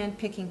 he's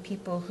handpicking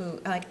people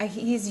who, like,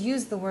 he's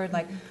used the word,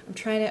 like, I'm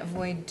trying to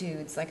avoid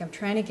dudes, like, I'm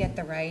trying to get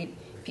the right,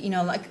 you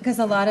know, like, because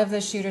a lot of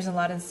the shooters, a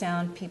lot of the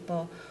sound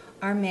people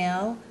are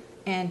male,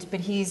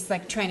 but he's,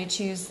 like, trying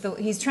to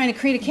he's trying to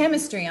create a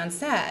chemistry on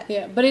set.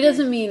 Yeah, but he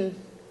doesn't mean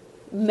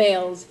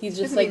males. He's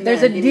just like,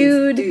 there's a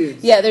dude.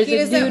 Yeah, there's a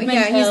dude mentality.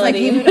 Yeah, he's like,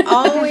 he would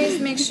always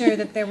make sure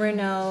that there were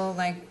no,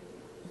 like,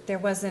 there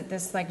wasn't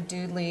this, like,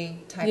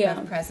 doodly type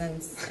of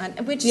presence,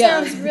 which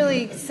sounds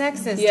really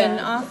sexist and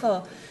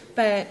awful.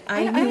 But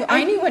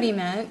I knew what he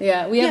meant.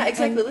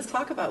 Exactly. Let's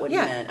talk about what he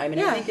meant. I mean,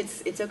 I think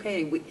it's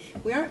okay.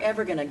 We aren't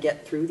ever going to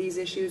get through these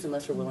issues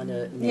unless we're willing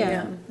to name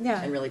them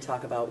and really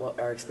talk about what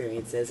our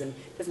experience is. And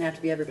it doesn't have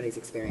to be everybody's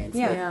experience.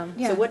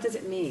 So what does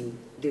it mean,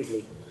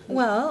 doodly?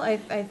 Well, I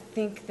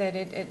think that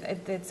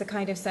it's a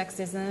kind of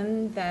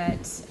sexism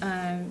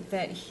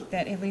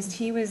that at least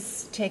he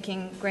was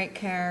taking great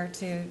care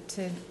to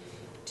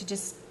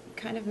just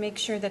kind of make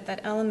sure that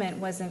element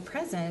wasn't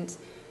present.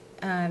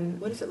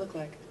 What does it look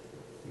like?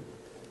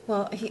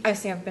 Well, I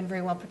say I've been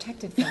very well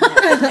protected from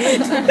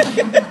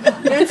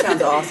that. That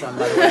sounds awesome,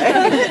 by the way.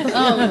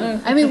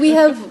 I mean,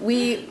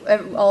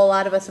 a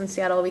lot of us in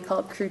Seattle, we call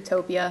it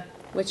Crewtopia,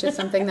 which is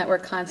something that we're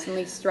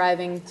constantly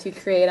striving to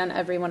create on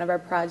every one of our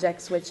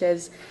projects, which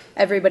is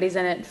everybody's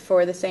in it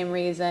for the same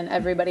reason.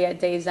 Everybody at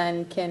day's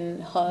end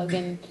can hug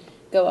and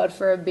go out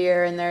for a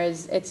beer, and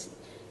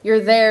you're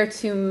there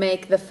to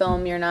make the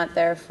film. You're not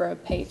there for a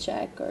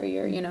paycheck, or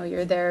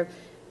you're there.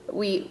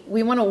 We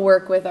want to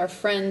work with our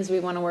friends. We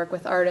want to work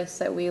with artists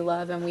that we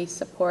love and we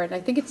support. I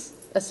think it's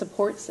a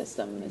support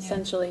system,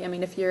 essentially. I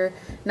mean, if you're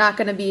not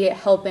going to be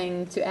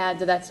helping to add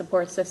to that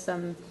support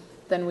system,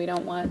 then we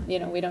don't want,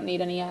 we don't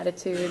need any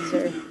attitudes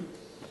or,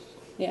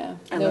 I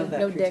love that,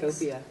 no Crewtopia.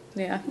 dicks.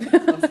 Yeah.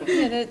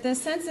 The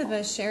sense of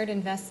a shared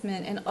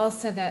investment, and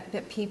also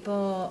that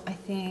people, I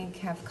think,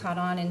 have caught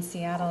on in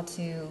Seattle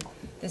to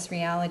this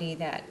reality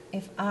that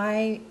if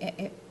I'm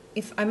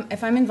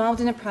involved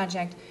in a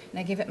project and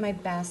I give it my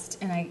best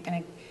and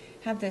I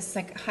have this,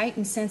 like,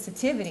 heightened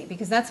sensitivity,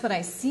 because that's what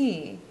I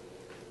see,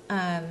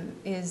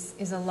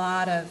 is a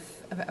lot of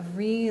a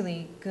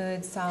really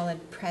good,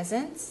 solid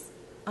presence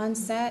on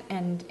set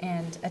and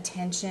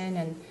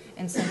attention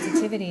and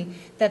sensitivity,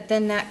 that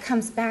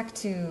comes back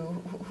to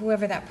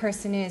whoever that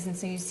person is. And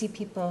so you see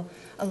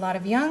a lot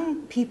of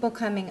young people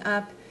coming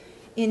up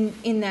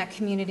in that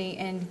community,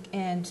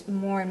 and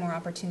more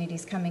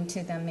opportunities coming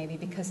to them, maybe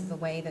because of the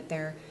way that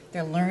they're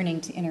learning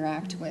to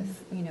interact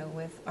with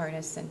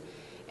artists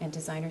and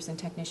designers and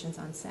technicians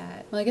on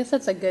set. Well, I guess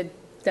that's a good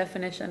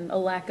definition. A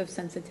lack of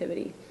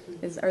sensitivity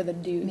are the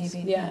dudes.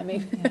 Maybe.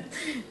 Maybe.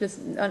 Just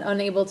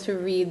unable to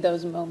read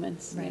those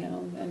moments,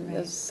 and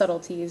those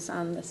subtleties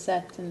on the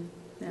set.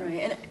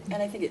 Right,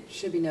 and I think it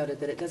should be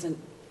noted that it doesn't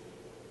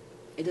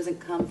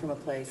come from a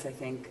place, I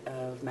think,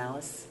 of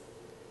malice.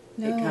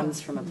 No. It comes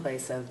from a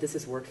place of, this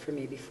has worked for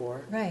me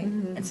before, right?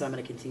 And so I'm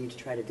going to continue to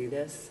try to do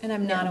this. And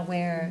I'm not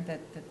aware that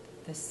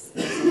this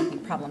is anything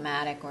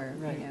problematic or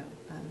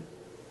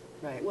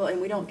Right. Well, and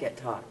we don't get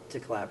taught to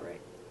collaborate.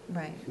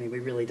 Right. I mean, we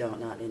really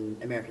don't. Not in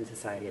American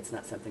society. It's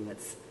not something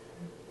that's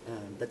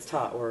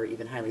taught or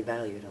even highly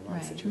valued in a lot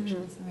of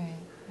situations. Mm-hmm. Right.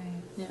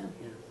 Yeah.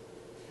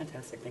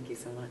 Fantastic. Thank you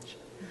so much.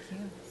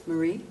 Thank you.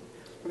 Marie,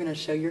 we're going to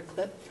show your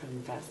clip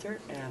from Faster,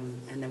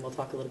 and then we'll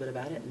talk a little bit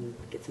about it and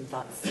get some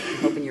thoughts. I'm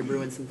hoping you're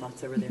brewing some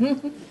thoughts over there.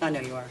 I know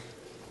you are.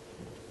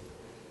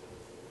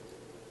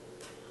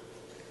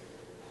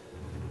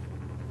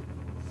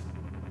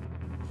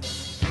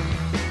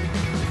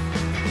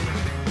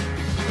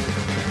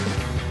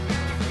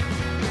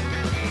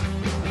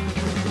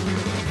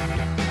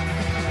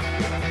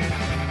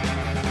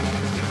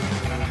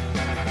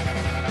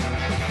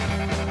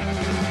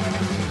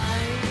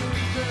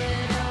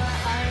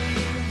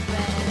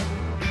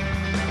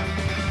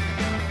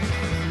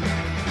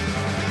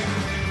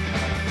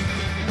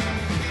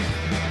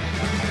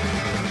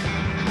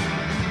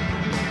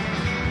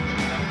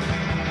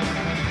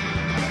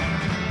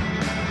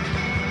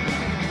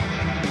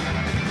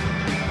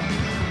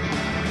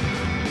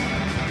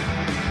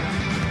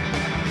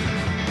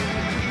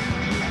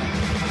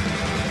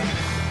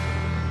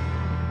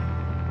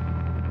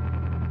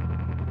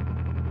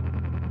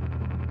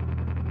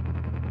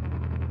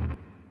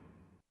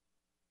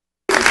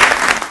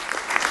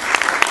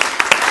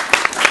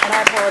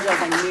 I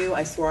apologize.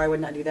 I swore I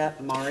would not do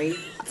that. Mari.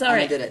 It's all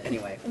right. I did it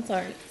anyway. It's all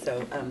right.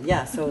 So,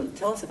 yeah, so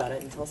tell us about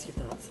it and tell us your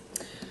thoughts.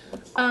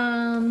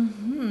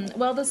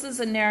 Well, this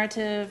is a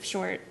narrative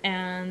short,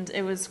 and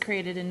it was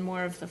created in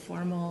more of the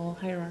formal,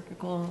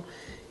 hierarchical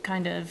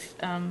kind of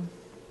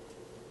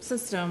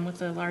system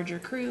with a larger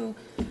crew.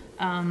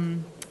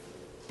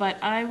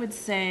 But I would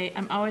say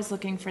I'm always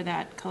looking for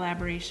that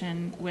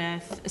collaboration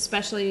with,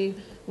 especially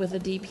with a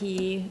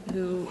DP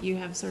who you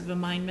have sort of a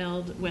mind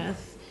meld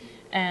with,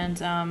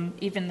 and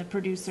even the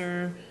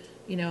producer,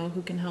 you know,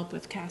 who can help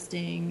with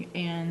casting,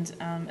 and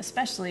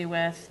especially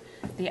with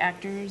the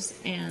actors.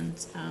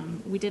 And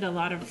we did a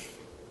lot of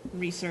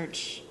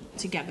research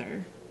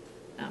together,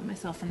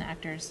 myself and the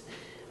actors.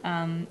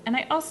 And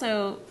I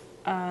also,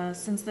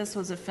 since this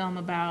was a film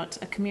about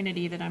a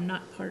community that I'm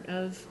not part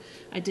of,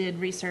 I did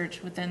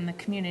research within the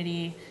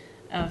community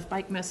of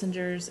bike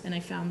messengers, and I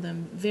found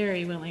them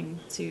very willing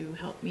to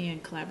help me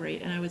and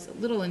collaborate. And I was a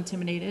little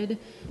intimidated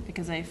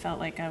because I felt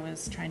like I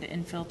was trying to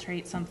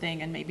infiltrate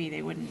something and maybe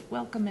they wouldn't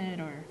welcome it,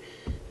 or,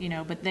 you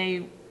know, but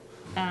they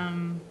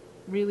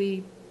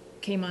really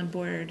came on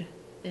board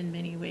in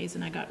many ways,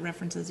 and I got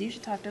references. You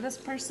should talk to this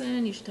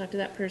person, you should talk to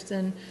that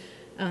person.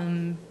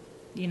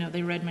 You know,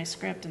 they read my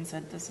script and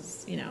said, this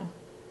is, you know,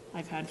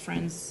 I've had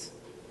friends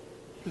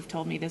who've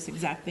told me this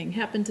exact thing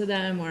happened to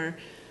them, or,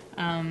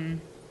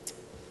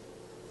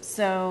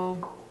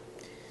 so,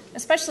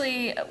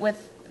 especially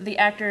with the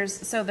actors,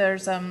 so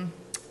there's,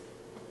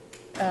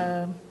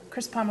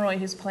 Chris Pomeroy,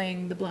 who's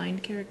playing the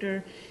blind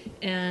character,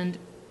 and,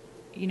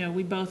 you know,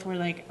 we both were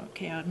like,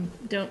 okay, I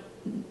don't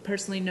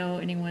personally know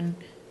anyone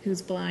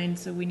who's blind,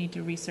 so we need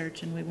to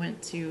research, and we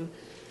went to,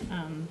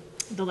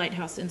 the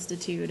Lighthouse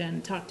Institute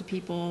and talked to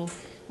people.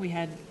 We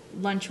had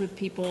lunch with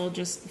people,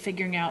 just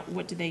figuring out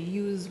what do they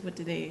use, what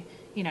do they,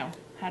 you know,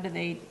 how do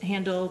they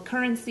handle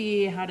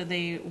currency, how do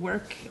they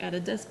work at a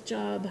desk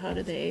job, how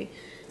do they,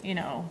 you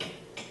know,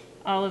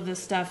 all of this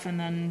stuff, and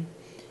then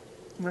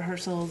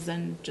rehearsals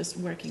and just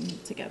working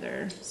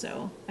together.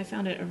 So I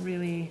found it a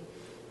really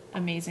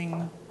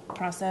amazing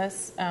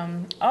process.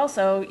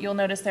 Also, you'll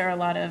notice there are a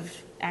lot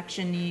of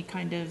action-y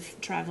kind of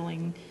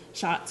traveling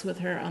shots with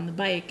her on the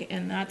bike,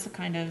 and that's a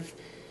kind of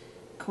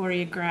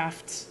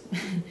choreographed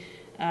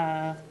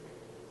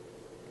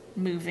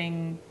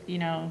moving, you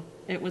know,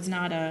 it was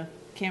not a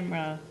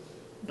camera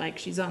bike.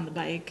 She's on the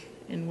bike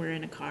and we're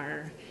in a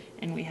car,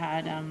 and we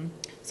had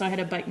so I had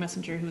a bike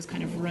messenger who was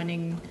kind of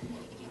running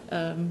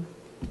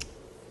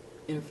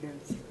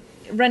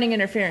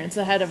interference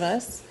ahead of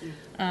us,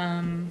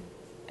 and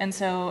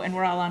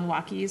we're all on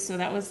walkies, so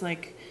that was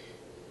like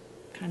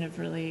kind of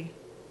really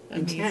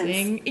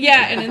amazing. Intense.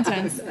 Yeah, and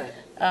intense.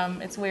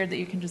 It's weird that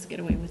you can just get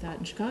away with that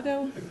in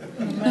Chicago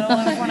in the middle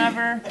of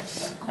whenever,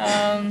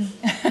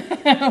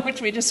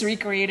 which we just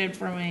recreated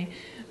for my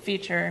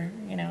feature,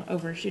 you know,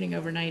 shooting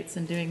overnights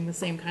and doing the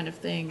same kind of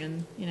thing.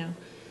 And, you know,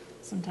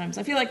 sometimes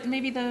I feel like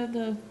maybe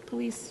the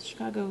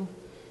Chicago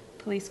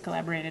police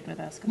collaborated with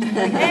us. 'Cause they're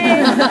like,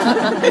 hey,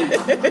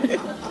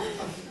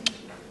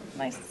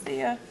 nice to see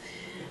you.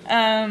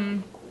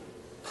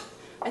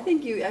 I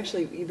think you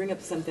bring up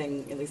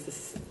something, at least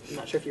this, I'm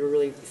not sure if you were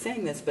really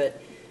saying this,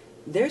 but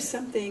there's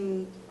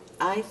something,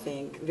 I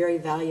think, very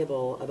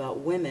valuable about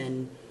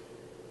women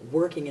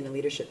working in a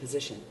leadership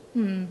position.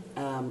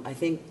 I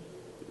think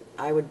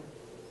I would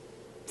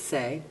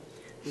say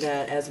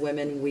that as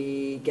women,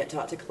 we get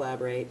taught to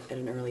collaborate at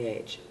an early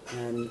age,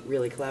 and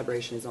really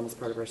collaboration is almost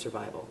part of our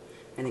survival.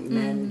 I think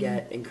men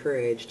get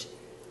encouraged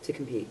to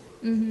compete,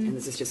 and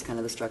this is just kind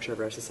of the structure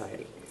of our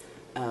society.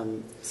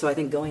 So I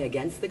think going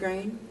against the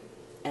grain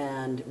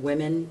and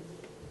women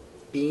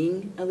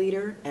being a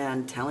leader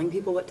and telling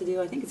people what to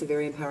do, I think it's a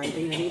very empowering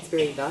thing, and I think it's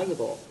very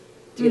valuable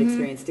to get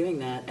experience doing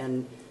that.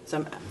 And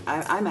so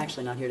I'm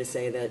actually not here to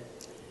say that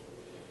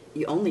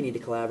you only need to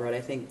collaborate.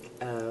 I think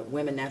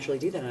women naturally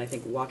do that, and I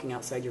think walking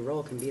outside your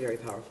role can be very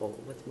powerful.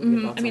 What are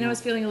your thoughts I mean, on I was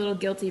that? feeling a little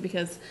guilty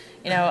because,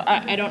 you know,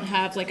 I don't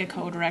have like a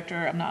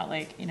co-director. I'm not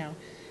like, you know,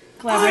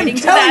 collaborating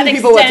to that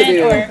extent. What to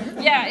do. Or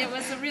yeah, it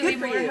was a really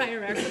more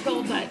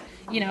hierarchical, but,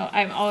 you know,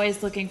 I'm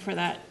always looking for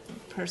that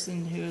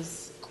person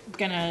who's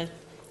gonna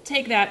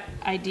take that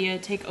idea,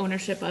 take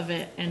ownership of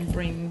it, and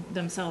bring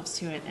themselves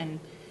to it and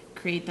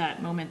create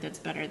that moment that's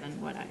better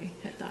than what I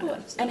had thought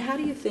of. So. And how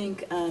do you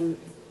think,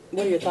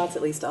 what are your thoughts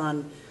at least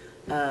on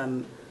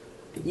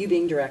you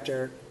being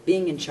director,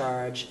 being in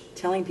charge,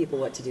 telling people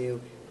what to do?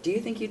 Do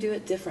you think you do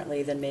it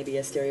differently than maybe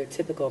a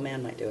stereotypical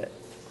man might do it?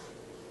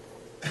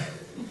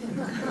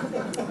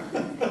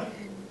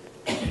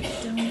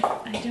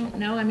 I don't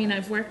know. I mean,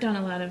 I've worked on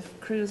a lot of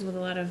crews with a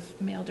lot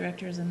of male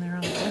directors, and they're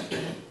all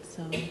different.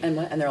 So and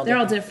they're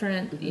all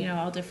different. You know,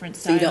 all different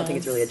styles. So you don't think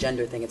it's really a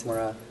gender thing? It's more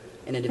an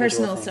individual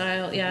personal thing.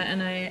 style. Yeah,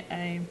 and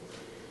I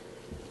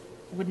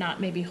would not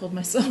maybe hold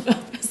myself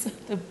up as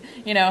the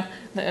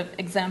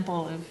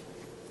example of,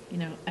 you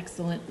know,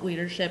 excellent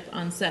leadership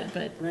on set,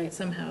 but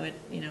somehow it,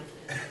 you know,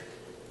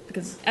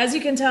 because as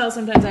you can tell,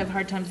 sometimes I have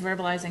hard times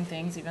verbalizing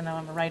things, even though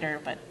I'm a writer.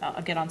 But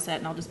I'll get on set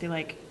and I'll just be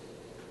like,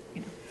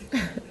 you know,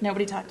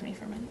 nobody talk to me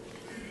for a minute.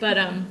 But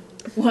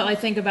well, I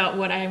think about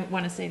what I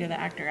want to say to the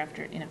actor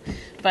after,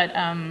 but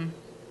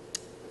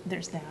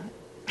there's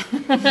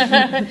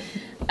that.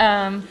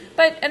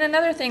 But and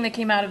another thing that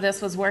came out of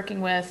this was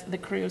working with the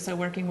crew. So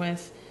working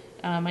with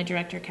my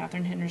director,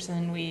 Katherine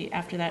Henderson. We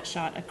after that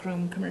shot a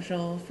Chrome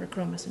commercial for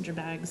Chrome messenger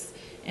bags,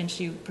 and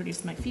she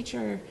produced my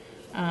feature.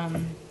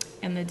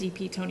 And the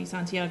DP, Tony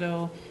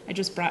Santiago, I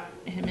just brought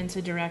him in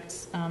to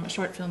direct a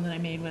short film that I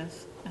made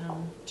with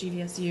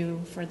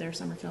GVSU for their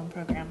summer film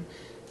program.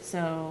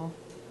 So,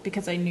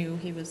 because I knew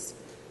he was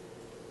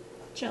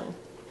chill.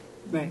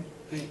 Right.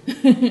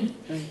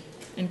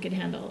 And could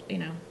handle,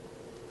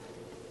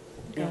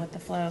 go with the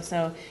flow.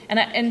 So,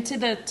 and to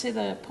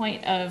the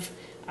point of,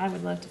 I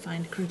would love to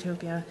find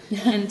Crewtopia.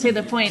 And to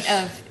the point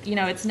of,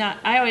 it's not,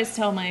 I always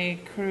tell my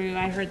crew,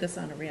 I heard this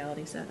on a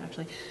reality set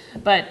actually,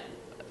 but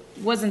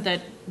wasn't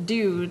that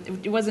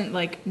it wasn't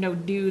like no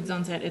dudes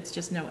on set, it's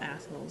just no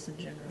assholes in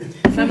general.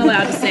 If I'm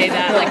allowed to say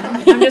that,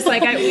 like, I'm just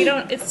like,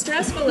 it's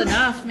stressful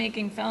enough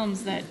making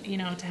films that,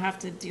 to have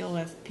to deal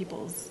with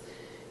people's,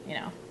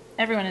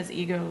 everyone has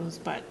egos,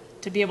 but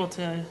to be able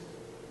to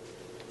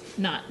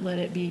not let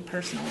it be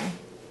personal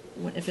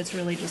if it's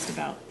really just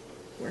about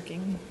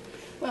working.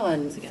 Well,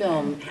 and together.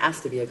 film has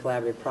to be a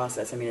collaborative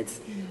process. I mean,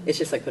 it's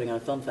just like putting on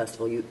a film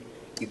festival. You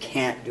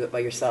can't do it by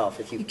yourself.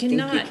 If you think you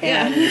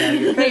can,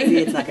 you're crazy,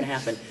 it's not going to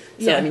happen.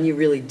 So, I mean, you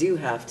really do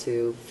have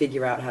to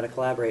figure out how to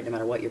collaborate no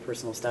matter what your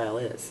personal style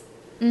is.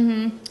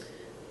 Mm-hmm.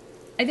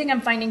 I think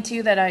I'm finding,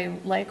 too, that I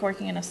like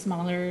working in a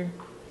smaller,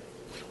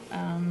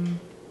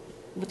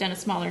 within a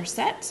smaller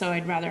set. So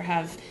I'd rather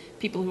have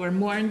people who are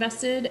more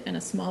invested and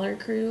a smaller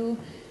crew,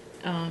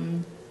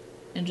 and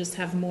just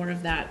have more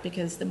of that,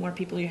 because the more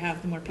people you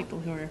have, the more people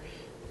who are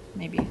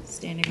maybe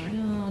standing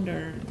around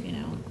or,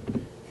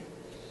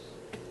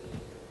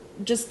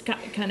 just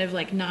kind of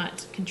like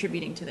not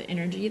contributing to the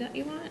energy that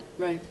you want.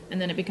 Right.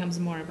 And then it becomes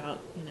more about,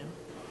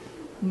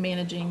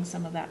 managing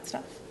some of that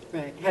stuff.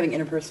 Right. Having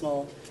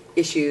interpersonal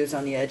issues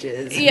on the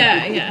edges.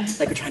 Yeah.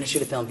 Like we're trying to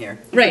shoot a film here.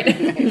 Right.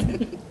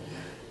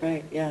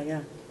 Right.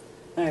 Yeah.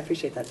 I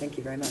appreciate that. Thank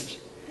you very much.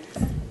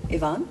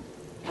 Yvonne,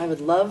 I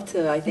would love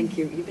to, I think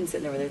you've been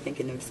sitting over there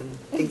thinking of some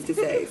things to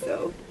say,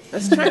 so. I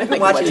was trying to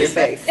think watching your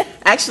face.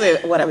 Actually,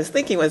 what I was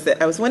thinking was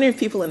that I was wondering if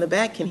people in the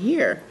back can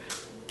hear.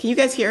 Can you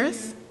guys hear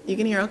us? You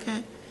can hear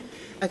okay?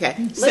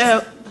 Okay,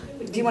 so.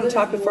 Do you want to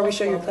talk before we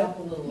show your clip?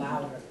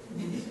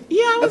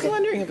 Yeah, I was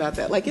wondering about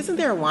that. Like, isn't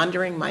there a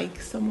wandering mic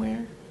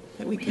somewhere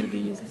that we could be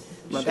using?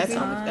 Well, that's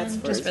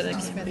just for the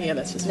camera. Yeah,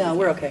 that's just. No,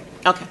 we're okay.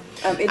 Okay.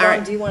 Yvonne, all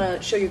right. Do you want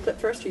to show your clip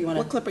first, or you want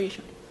to? What clip are you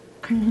showing?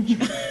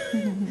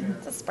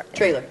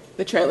 Trailer.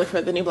 The trailer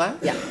for the new Black?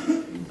 Yeah.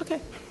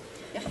 Okay.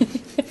 Yeah.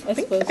 I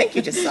think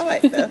you just saw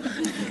it, though.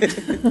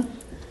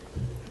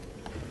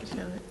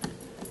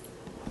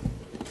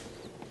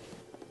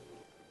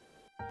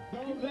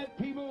 Don't let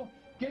people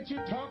get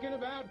you talking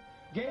about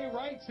gay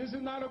rights. This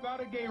is not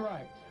about a gay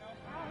right.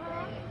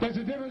 There's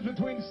a difference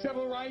between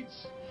civil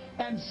rights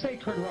and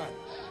sacred rights.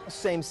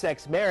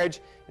 Same-sex marriage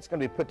is going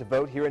to be put to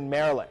vote here in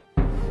Maryland.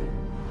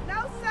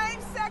 No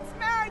same-sex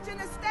marriage in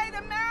the state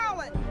of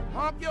Maryland.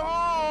 Honk your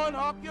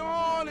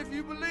horn if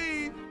you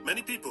believe.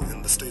 Many people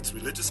in the state's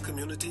religious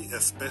community,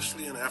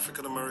 especially in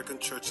African American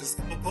churches,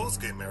 oppose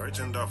gay marriage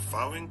and are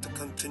vowing to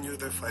continue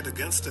their fight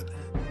against it.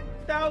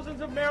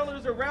 Thousands of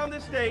Marylanders around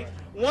the state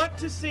want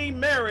to see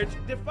marriage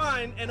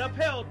defined and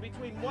upheld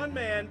between one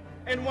man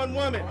and one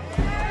woman.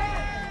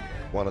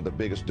 One of the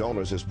biggest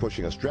donors is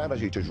pushing a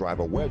strategy to drive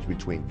a wedge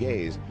between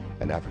gays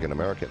and African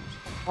Americans.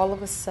 All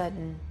of a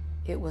sudden,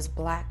 it was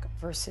black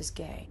versus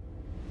gay.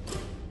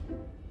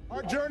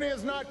 Our journey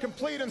is not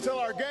complete until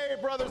our gay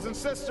brothers and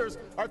sisters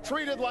are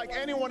treated like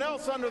anyone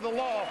else under the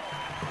law.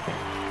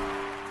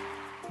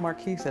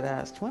 Marquise had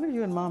asked, when are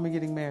you and Mama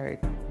getting married?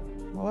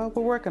 Well,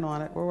 we're working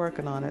on it. We're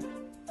working on it.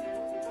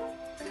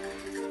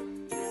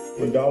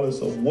 Regardless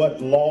of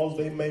what laws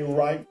they may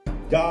write,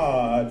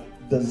 God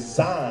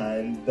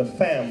designed the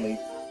family.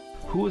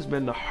 Who has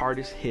been the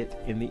hardest hit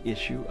in the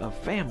issue of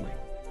family?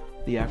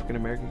 The African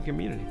American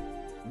community.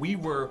 We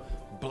were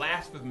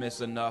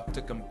blasphemous enough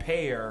to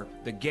compare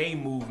the gay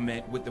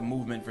movement with the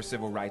movement for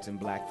civil rights and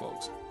black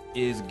folks.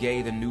 Is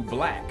gay the new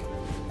black?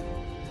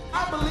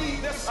 I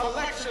believe this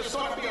election is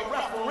going to be a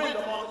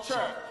referendum on the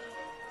church.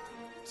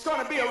 It's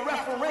going to be a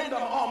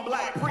referendum on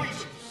black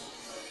preachers.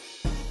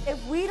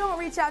 If we don't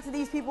reach out to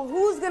these people,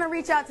 who's going to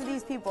reach out to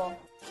these people?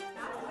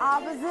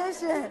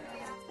 Opposition.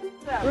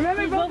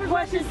 Remember, vote for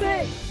question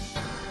 6.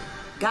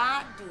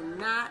 God do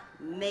not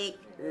make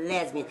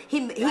lesbians. We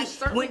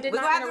did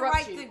have not the interrupt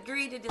right you. to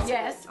agree to disagree.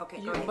 Yes,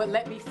 Okay, go ahead. but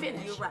let me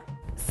finish. You're right.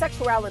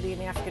 Sexuality in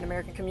the African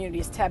American community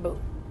is taboo.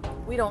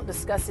 We don't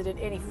discuss it in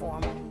any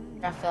form.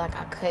 I feel like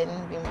I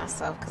couldn't be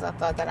myself because I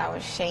thought that I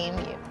would shame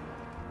you.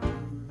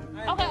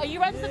 Okay, are you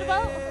ready to vote?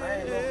 I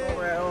ain't gonna go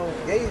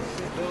around gay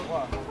shit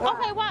though.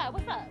 Okay, why?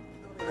 What's up?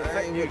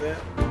 I ain't with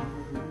that.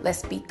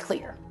 Let's be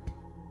clear.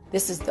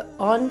 This is the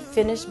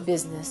unfinished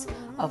business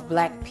of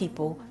black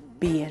people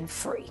being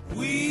free.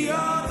 We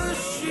are the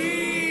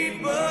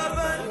sheep of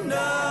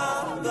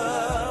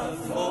another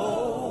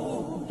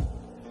fold.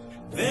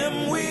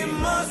 Them we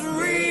must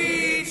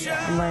reach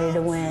out. I'm ready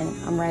to win.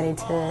 I'm ready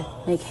to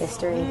make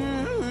history.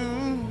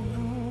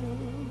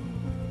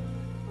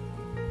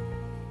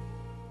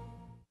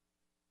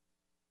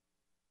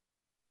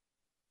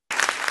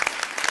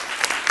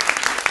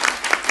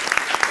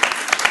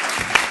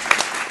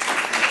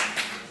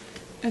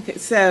 Okay,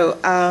 so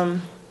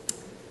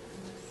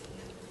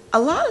a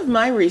lot of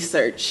my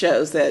research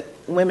shows that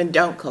women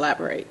don't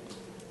collaborate,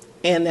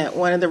 and that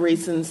one of the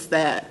reasons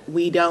that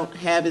we don't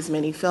have as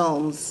many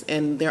films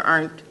and there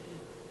aren't,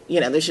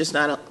 there's just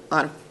not a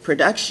lot of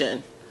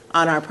production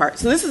on our part.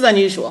 So this is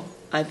unusual,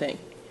 I think.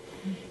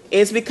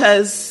 It's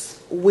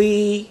because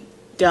we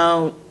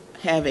don't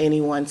have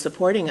anyone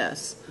supporting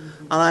us.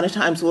 A lot of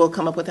times we'll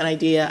come up with an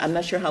idea. I'm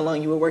not sure how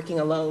long you were working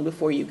alone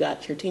before you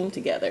got your team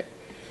together.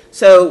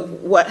 So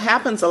what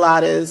happens a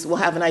lot is we'll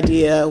have an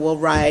idea, we'll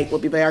write, we'll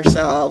be by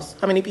ourselves.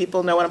 How many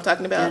people know what I'm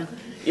talking about?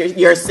 Yeah.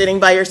 You're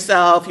sitting by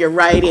yourself, you're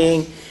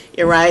writing,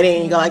 you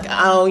go like,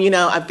 oh,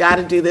 I've got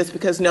to do this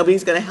because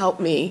nobody's going to help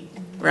me,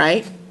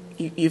 right?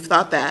 You've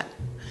thought that.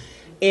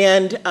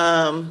 And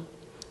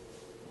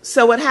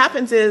so what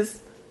happens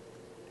is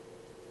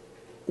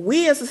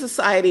we as a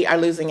society are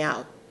losing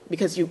out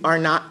because you are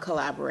not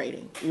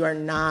collaborating. You are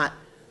not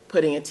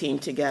putting a team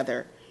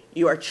together.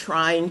 You are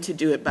trying to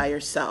do it by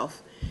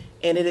yourself.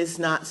 And it is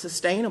not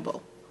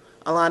sustainable.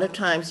 A lot of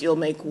times you'll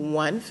make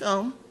one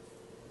film,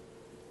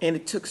 and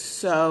it took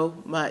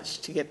so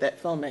much to get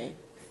that film made,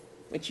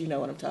 which you know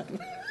what I'm talking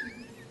about.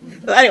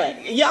 But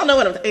anyway, y'all know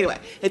what I'm anyway,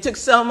 it took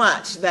so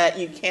much that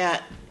you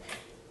can't,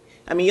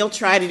 you'll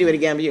try to do it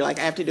again, but you're like,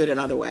 I have to do it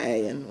another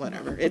way and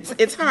whatever.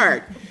 It's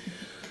hard.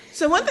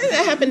 So one thing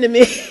that happened to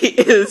me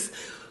is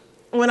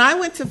when I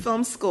went to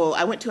film school,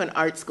 I went to an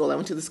art school. I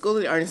went to the School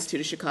of the Art Institute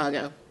of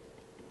Chicago,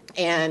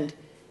 and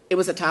it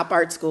was a top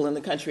art school in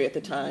the country at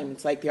the time.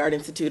 It's like the Art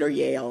Institute or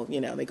Yale,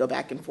 they go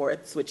back and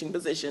forth, switching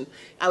position.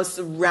 I was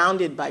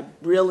surrounded by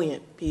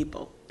brilliant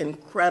people,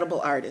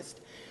 incredible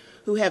artists,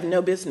 who have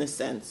no business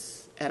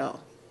sense at all.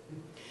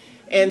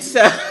 And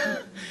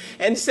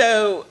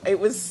so it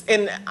was,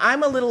 and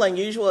I'm a little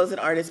unusual as an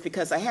artist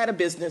because I had a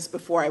business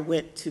before I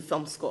went to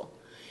film school.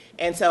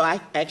 And so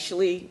I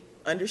actually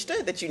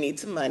understood that you need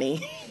some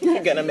money.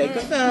 You're going to make a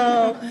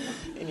film,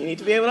 and you need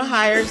to be able to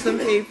hire some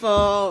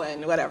people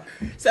and whatever.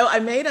 So I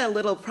made a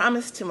little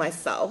promise to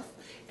myself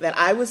that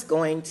I was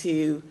going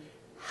to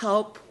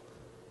help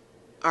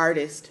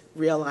artists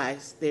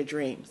realize their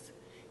dreams.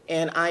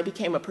 And I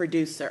became a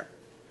producer.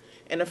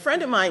 And a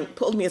friend of mine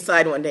pulled me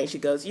aside one day and she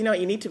goes, you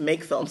need to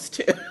make films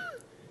too.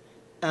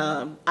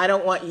 I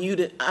don't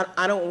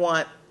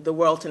want the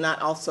world to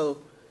not also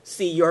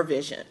see your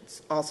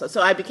visions also.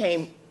 So I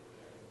became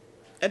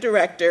a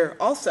director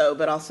also,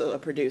 but also a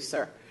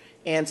producer.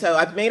 And so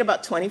I've made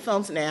about 20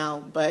 films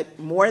now, but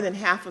more than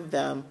half of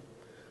them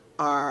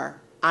I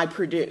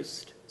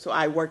produced. So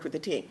I worked with the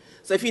team.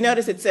 So if you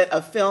notice, it's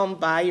a film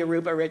by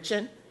Yoruba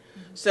Richin.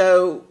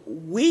 So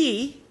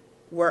we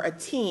were a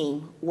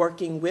team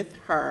working with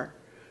her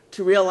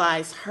to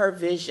realize her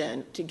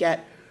vision, to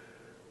get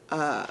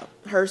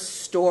her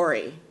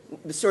story,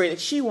 the story that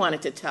she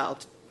wanted to tell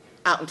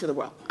out into the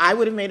world. I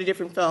would have made a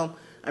different film.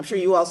 I'm sure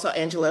you all saw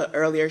Angela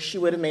earlier. She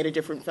would have made a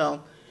different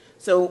film.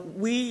 So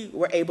we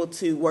were able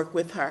to work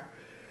with her.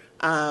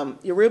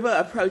 Yoruba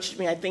approached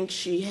me. I think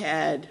she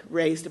had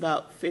raised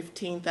about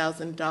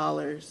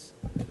 $15,000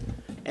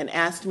 and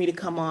asked me to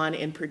come on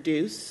and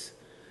produce.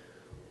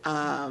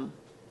 And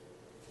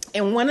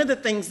one of the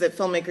things that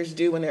filmmakers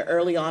do when they're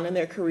early on in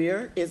their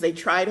career is they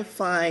try to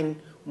find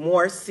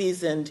more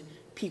seasoned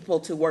people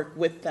to work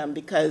with them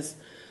because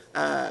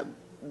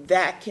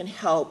that can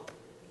help.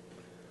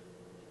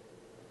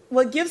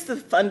 Well, it gives the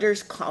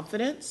funders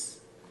confidence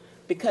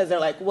because they're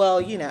like, well,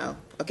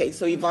 okay,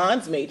 so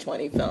Yvonne's made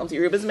 20 films.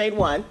 Yoruba's made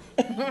one,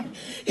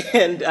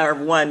 and or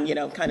one,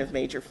 kind of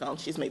major film.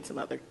 She's made some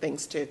other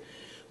things too.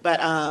 But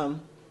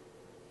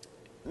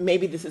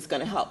maybe this is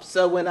going to help.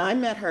 So when I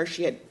met her,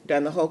 she had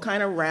done the whole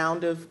kind of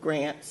round of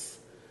grants,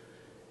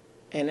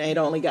 and they'd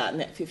only gotten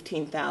that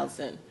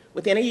 $15,000.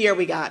 Within a year,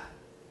 we got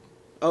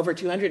over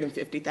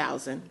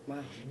 $250,000. Wow.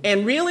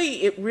 And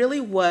really, it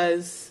really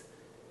was.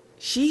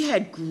 She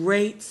had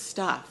great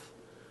stuff,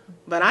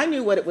 but I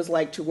knew what it was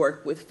like to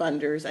work with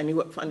funders. I knew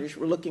what funders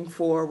were looking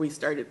for. We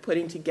started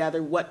putting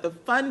together what the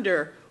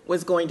funder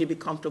was going to be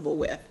comfortable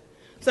with.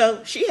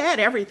 So she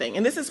had everything,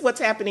 and this is what's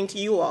happening to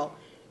you all.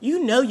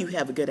 You know you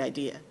have a good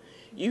idea.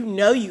 You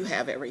know you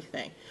have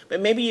everything,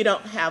 but maybe you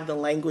don't have the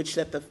language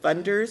that the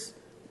funders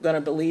are going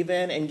to believe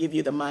in and give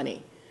you the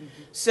money.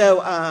 Mm-hmm.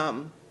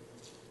 So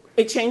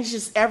it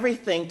changes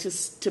everything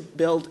to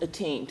build a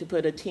team, to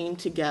put a team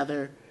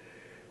together.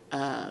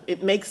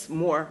 It makes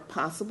more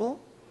possible.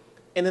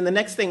 And then the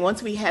next thing,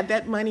 once we had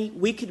that money,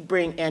 we could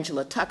bring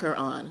Angela Tucker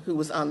on, who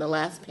was on the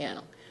last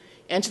panel.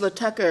 Angela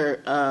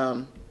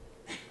Tucker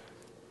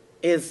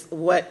is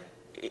what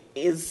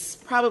is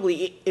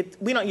probably,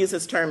 we don't use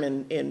this term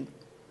in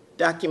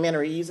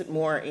documentary, we use it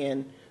more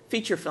in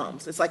feature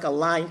films. It's like a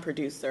line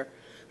producer.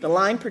 The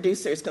line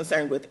producer is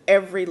concerned with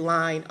every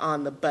line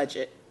on the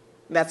budget.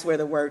 That's where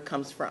the word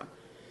comes from.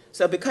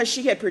 So because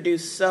she had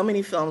produced so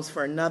many films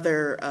for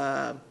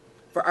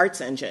for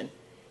Arts Engine,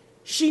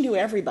 she knew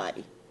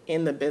everybody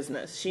in the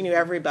business. She knew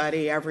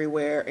everybody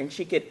everywhere, and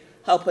she could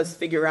help us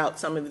figure out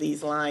some of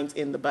these lines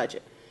in the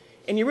budget.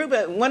 And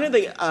Yoruba, one of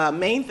the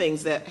main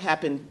things that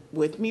happened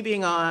with me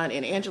being on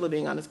and Angela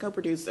being on as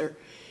co-producer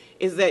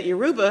is that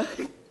Yoruba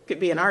could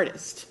be an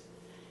artist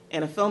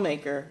and a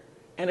filmmaker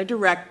and a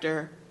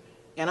director.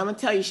 And I'm going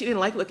to tell you, she didn't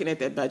like looking at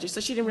that budget,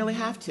 so she didn't really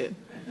have to.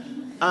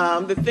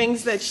 The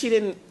things that she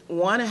didn't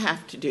want to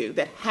have to do,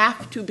 that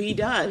have to be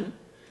done,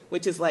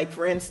 which is like,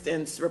 for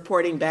instance,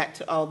 reporting back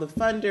to all the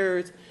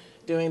funders,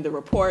 doing the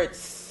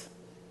reports,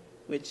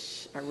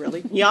 which are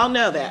really, y'all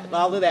know that,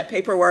 all of that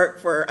paperwork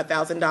for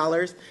 $1,000.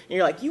 And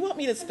you're like, you want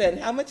me to spend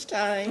how much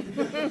time?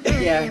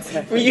 Yeah,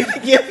 exactly. For you to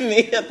give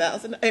me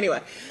 $1,000?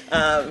 Anyway,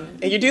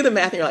 and you do the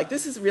math and you're like,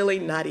 this is really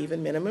not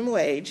even minimum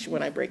wage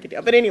when I break it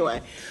down. But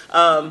anyway,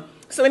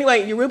 so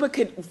anyway, Yoruba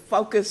could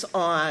focus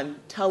on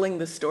telling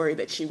the story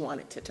that she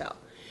wanted to tell.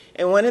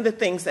 And one of the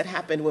things that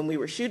happened when we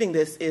were shooting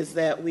this is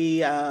that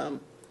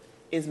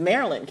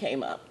Maryland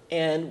came up.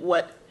 And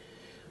what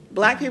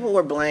black people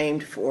were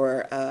blamed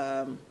for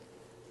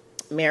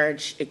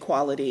marriage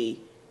equality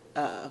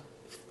for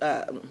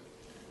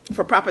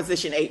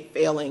Proposition 8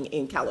 failing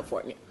in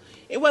California.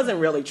 It wasn't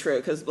really true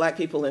because black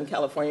people in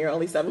California are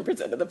only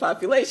 7% of the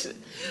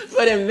population.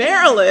 But in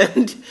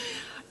Maryland,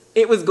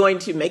 it was going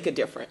to make a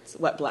difference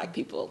what black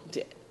people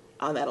did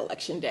on that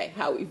election day,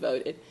 how we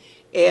voted.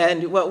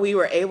 And what we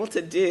were able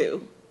to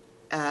do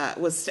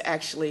was to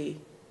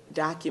actually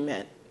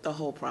document the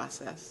whole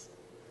process.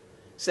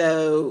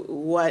 So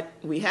what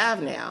we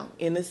have now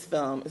in this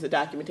film is a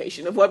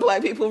documentation of what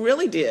black people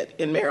really did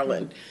in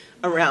Maryland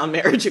around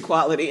marriage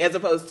equality, as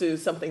opposed to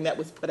something that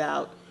was put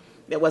out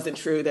that wasn't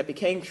true, that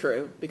became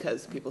true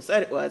because people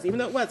said it was, even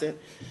though it wasn't.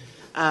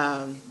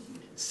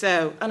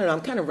 So, I don't know,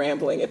 I'm kind of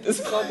rambling at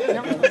this point.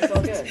 No, it's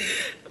all good.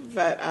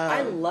 But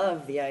I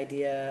love the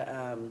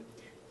idea,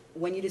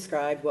 when you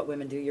described what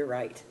women do, you're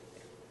right.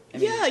 I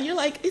mean, yeah, you're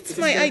like, it's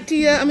my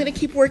idea, I'm going to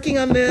keep working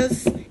on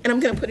this, and I'm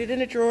going to put it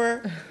in a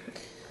drawer.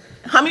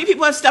 How many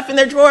people have stuff in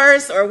their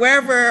drawers or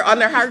wherever on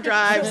their hard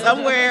drive,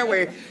 somewhere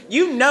where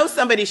you know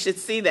somebody should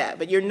see that,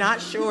 but you're not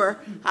sure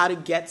how to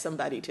get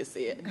somebody to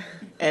see it.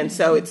 And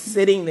so it's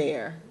sitting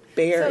there,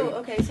 buried.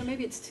 So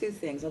maybe it's two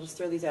things. I'll just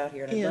throw these out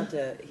here, and I'd love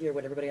to hear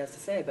what everybody has to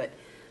say. But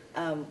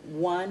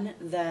one,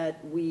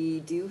 that we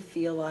do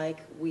feel like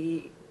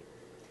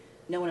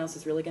no one else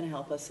is really going to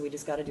help us, so we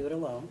just got to do it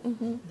alone.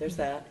 Mm-hmm. There's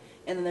that.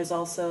 And then there's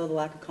also the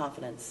lack of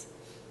confidence.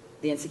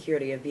 The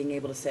insecurity of being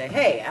able to say,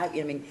 hey, I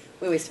mean,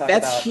 we always talk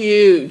about... That's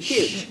huge.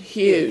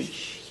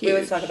 We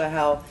always talk about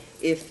how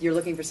if you're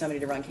looking for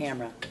somebody to run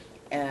camera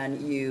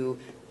and you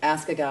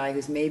ask a guy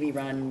who's maybe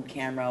run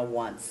camera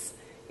once,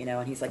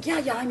 and he's like,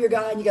 yeah, I'm your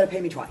guy and you got to pay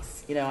me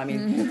twice, I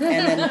mean, and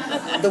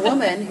then the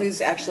woman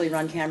who's actually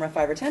run camera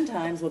 5 or 10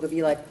 times will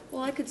be like,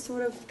 well, I could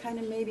sort of kind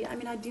of maybe, I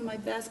mean, I do my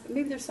best, but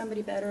maybe there's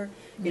somebody better.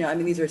 I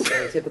mean, these are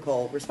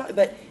stereotypical response,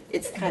 but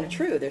it's kind of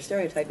true. They're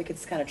stereotypic,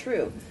 it's kind of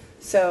true.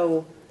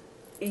 So...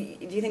 do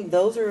you think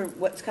those are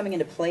what's coming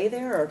into play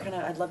there, or kind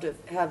of? I'd love to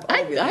have.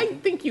 I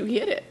think you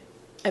hit it.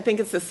 I think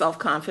it's the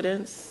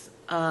self-confidence,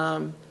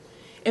 and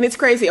it's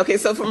crazy. Okay,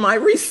 so for my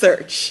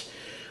research,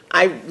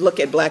 I look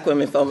at black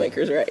women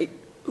filmmakers. Right,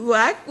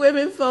 black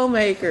women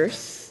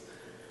filmmakers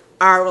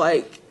are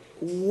like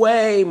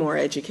way more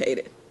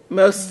educated.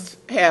 Most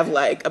have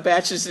like a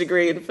bachelor's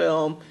degree in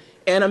film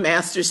and a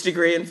master's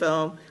degree in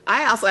film.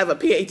 I also have a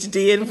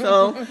PhD in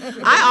film.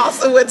 I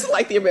also went to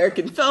like the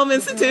American Film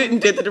Institute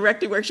and did the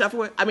directing workshop.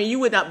 I mean, you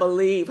would not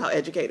believe how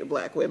educated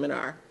black women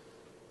are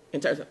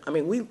in terms of, I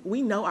mean,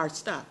 we know our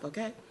stuff,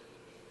 okay?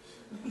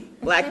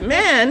 Black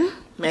men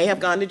may have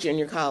gone to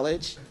junior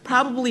college,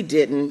 probably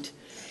didn't,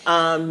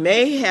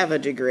 may have a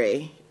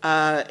degree,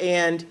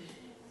 and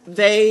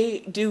they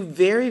do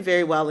very,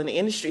 very well in the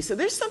industry. So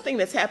there's something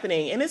that's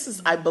happening, and this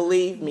is, I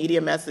believe,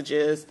 media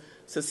messages,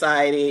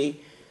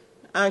 society.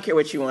 I don't care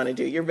what you want to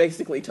do. You're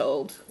basically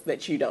told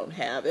that you don't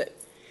have it.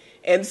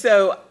 And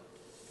so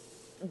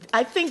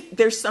I think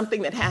there's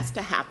something that has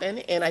to happen,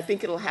 and I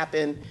think it'll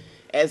happen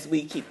as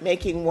we keep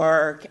making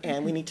work,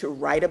 and we need to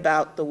write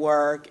about the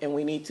work, and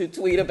we need to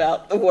tweet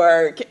about the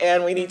work,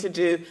 and we need to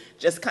do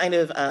just kind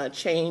of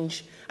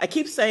change. I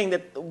keep saying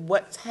that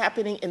what's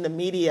happening in the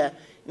media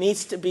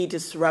needs to be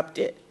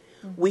disrupted.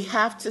 We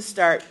have to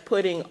start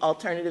putting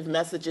alternative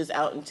messages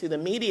out into the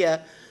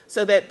media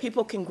so that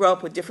people can grow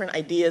up with different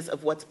ideas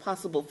of what's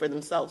possible for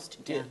themselves to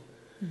do.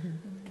 Yeah.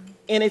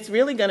 And it's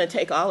really going to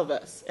take all of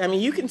us. I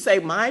mean, you can say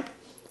my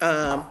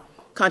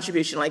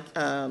contribution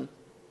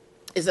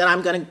is that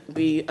I'm going to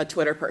be a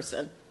Twitter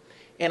person,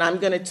 and I'm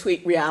going to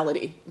tweet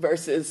reality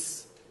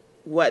versus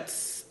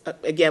what's,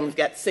 again, we've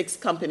got 6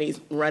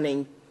 companies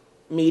running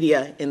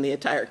media in the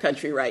entire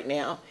country right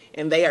now,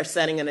 and they are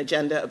setting an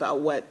agenda about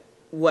what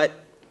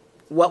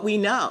we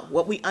know,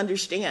 what we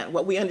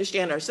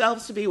understand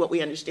ourselves to be, what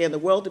we understand the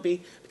world to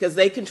be, because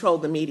they control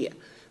the media.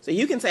 So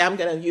you can say, I'm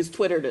going to use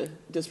Twitter to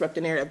disrupt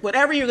the narrative.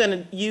 Whatever you're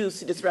going to use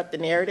to disrupt the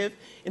narrative,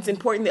 it's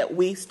important that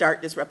we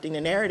start disrupting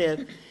the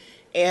narrative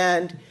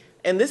And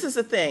this is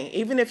the thing,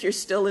 even if you're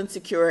still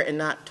insecure and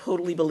not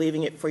totally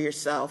believing it for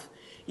yourself,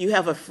 you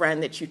have a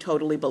friend that you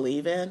totally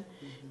believe in,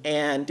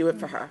 and do it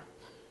for her.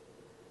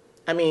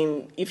 I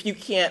mean, if you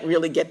can't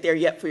really get there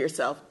yet for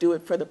yourself, do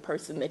it for the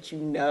person that you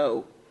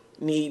know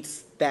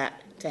needs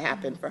that to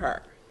happen for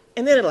her.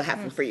 And then it'll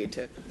happen for you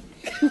too.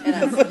 And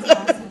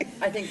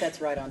I think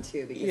that's right on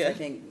too, because I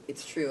think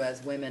it's true,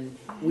 as women,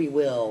 we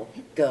will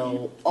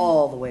go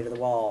all the way to the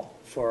wall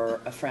for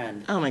a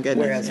friend. Oh my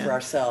goodness. Whereas for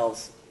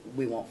ourselves,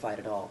 we won't fight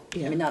at all. I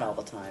mean, not all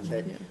the time,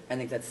 but I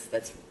think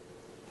that's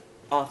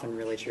often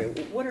really true.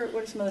 What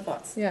are some other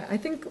thoughts? Yeah, I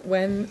think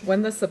when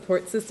the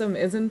support system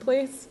is in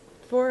place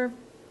for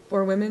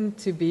women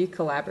to be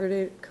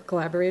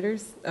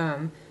collaborators,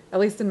 at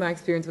least in my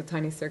experience with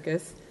Tiny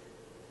Circus,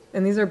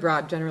 and these are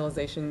broad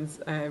generalizations,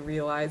 I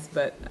realize,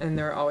 and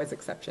there are always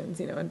exceptions,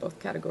 in both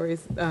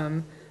categories.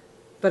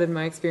 But in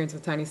my experience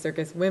with Tiny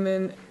Circus,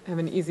 women have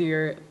an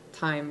easier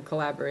time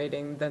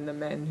collaborating than the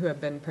men who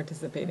have been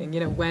participating,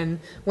 when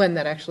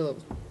that actual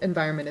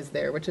environment is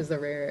there, which is a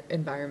rare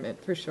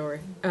environment for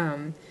sure.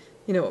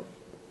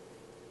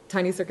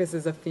 Tiny Circus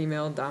is a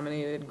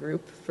female-dominated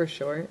group for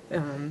sure.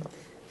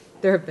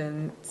 There have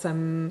been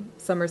some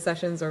summer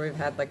sessions where we've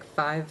had like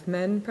 5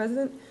 men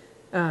present,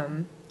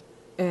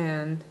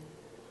 and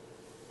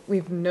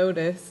we've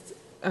noticed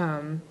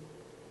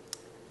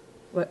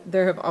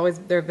there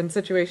have been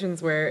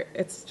situations where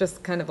it's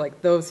just kind of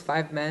like those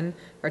 5 men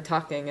are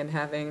talking and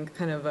having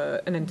kind of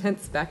an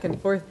intense back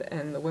and forth,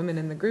 and the women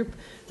in the group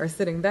are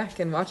sitting back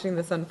and watching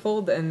this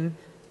unfold, and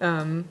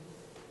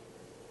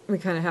we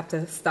kind of have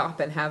to stop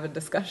and have a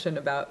discussion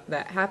about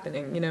that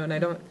happening, and I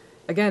don't,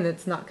 again,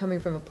 it's not coming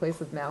from a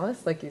place of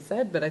malice, like you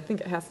said, but I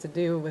think it has to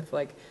do with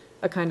like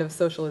a kind of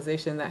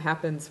socialization that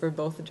happens for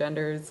both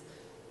genders.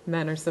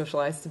 Men are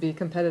socialized to be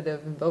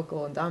competitive and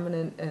vocal and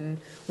dominant, and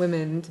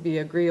women to be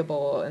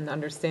agreeable and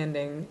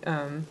understanding.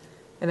 And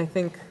I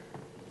think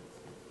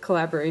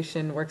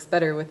collaboration works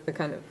better with the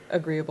kind of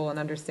agreeable and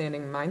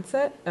understanding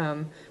mindset.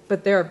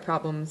 But there are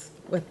problems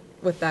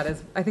with that.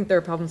 I think there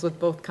are problems with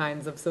both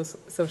kinds of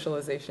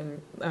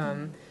socialization.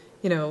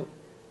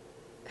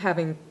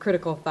 Having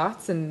critical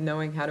thoughts and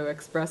knowing how to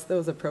express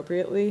those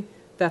appropriately,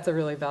 that's a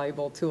really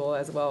valuable tool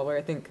as well, where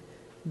I think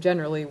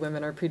generally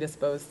women are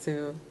predisposed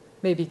to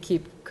maybe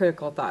keep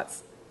critical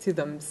thoughts to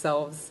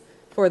themselves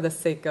for the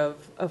sake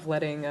of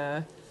letting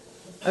a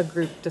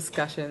group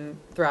discussion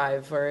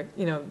thrive, or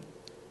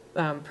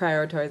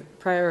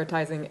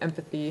prioritizing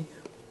empathy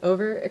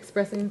over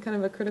expressing kind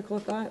of a critical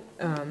thought.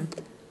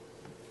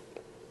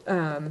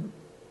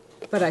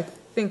 But I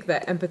think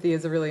that empathy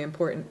is a really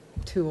important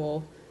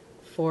tool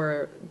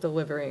for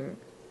delivering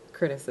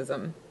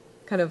criticism,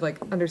 kind of like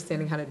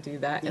understanding how to do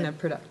that in a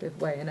productive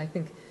way. And I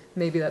think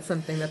maybe that's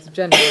something that's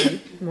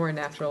generally more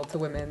natural to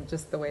women,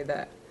 just the way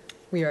that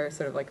we are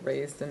sort of like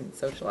raised and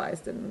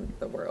socialized in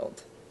the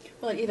world.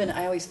 Well, even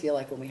I always feel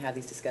like when we have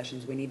these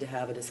discussions, we need to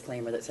have a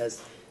disclaimer that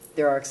says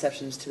there are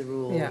exceptions to the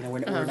rule. Yeah.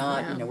 We're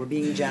not, we're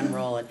being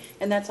general,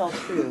 and that's all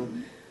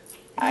true.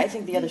 I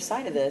think the other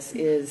side of this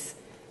is,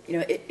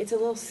 it's a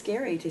little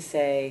scary to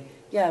say,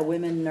 yeah,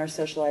 women are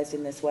socialized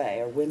in this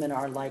way, or women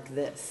are like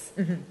this,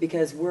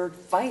 because we're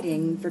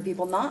fighting for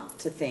people not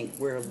to think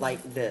we're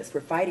like this.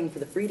 We're fighting for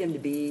the freedom to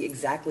be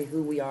exactly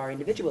who we are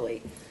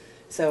individually.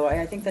 So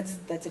I think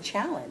that's a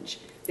challenge,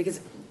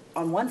 because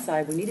on one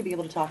side, we need to be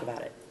able to talk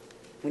about it.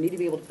 We need to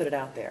be able to put it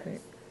out there.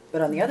 Right.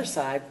 But on the other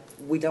side,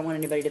 we don't want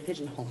anybody to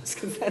pigeonhole us,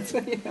 because that's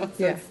what,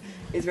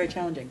 it's very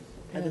challenging.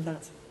 Other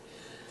thoughts?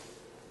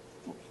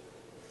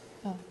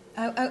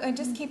 I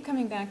just keep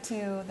coming back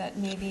to that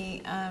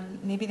maybe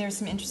there's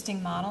some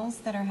interesting models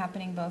that are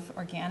happening both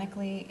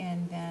organically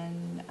and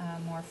then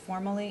more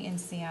formally in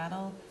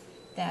Seattle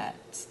that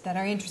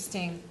are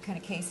interesting kind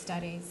of case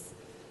studies.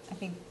 I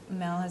think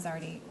Mel has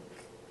already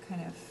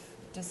kind of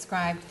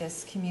described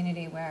this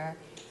community where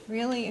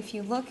really if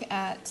you look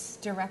at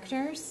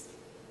directors,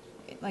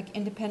 like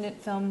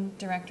independent film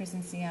directors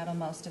in Seattle,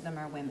 most of them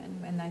are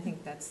women, and I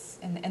think that's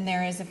and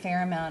there is a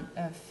fair amount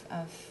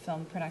of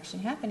film production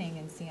happening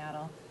in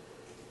Seattle.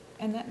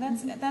 And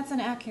that's an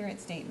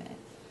accurate statement,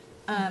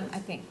 I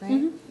think, right?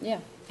 Mm-hmm. Yeah.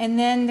 And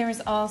then there's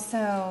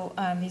also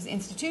these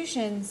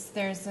institutions.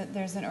 There's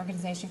an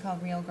organization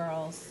called Real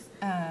Girls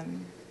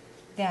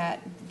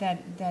that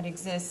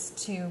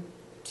exists to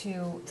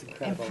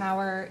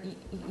empower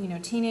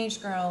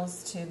teenage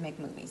girls to make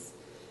movies,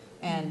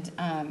 and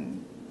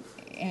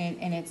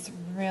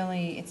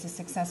it's a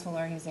successful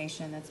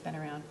organization that's been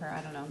around for,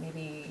 I don't know,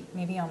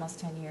 maybe almost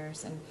 10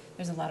 years, and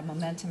there's a lot of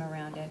momentum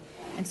around it.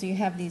 And so you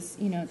have these,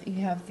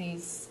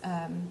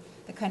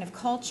 the kind of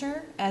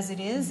culture as it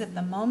is at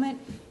the moment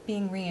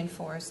being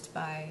reinforced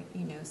by,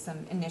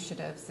 some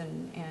initiatives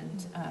and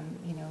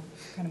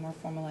kind of more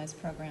formalized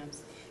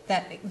programs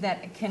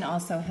that can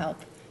also help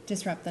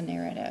disrupt the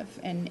narrative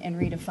and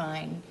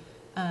redefine,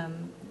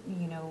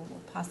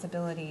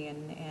 possibility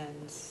and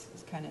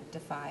kind of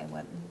defy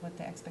what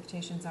the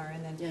expectations are,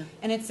 and then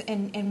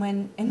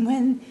and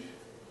when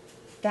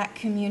that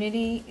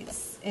community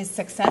is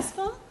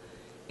successful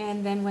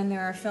And then when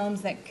there are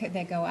films that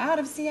go out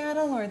of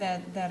Seattle or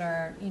that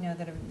are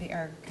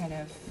kind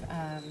of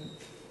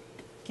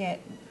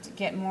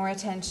get more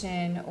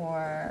attention,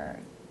 or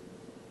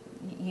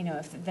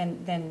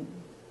then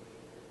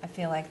I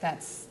feel like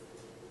that's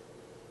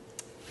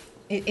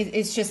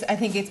it's just, I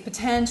think it's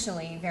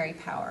potentially very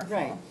powerful,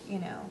 right.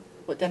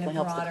 Well, it definitely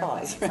helps the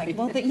cause, way. It's like,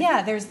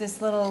 well, there's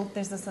this little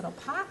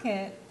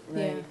pocket.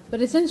 Right. Yeah.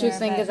 But it's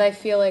interesting because I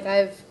feel like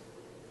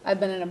I've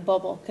been in a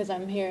bubble because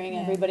I'm hearing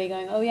everybody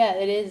going, oh yeah,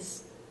 it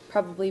is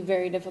probably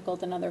very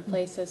difficult in other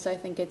places. So I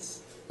think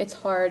it's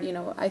hard.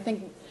 I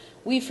think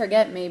we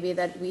forget maybe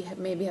that we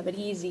have it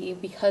easy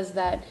because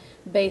that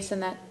base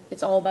and that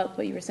it's all about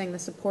what you were saying, the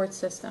support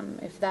system.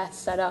 If that's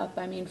set up,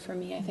 I mean, for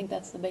me, I think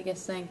that's the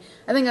biggest thing.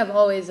 I think I've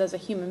always, as a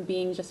human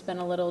being, just been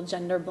a little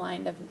gender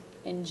blind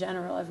in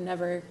general. I've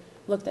never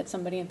looked at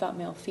somebody and thought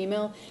male,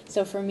 female.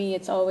 So for me,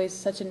 it's always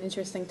such an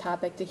interesting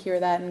topic to hear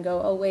that and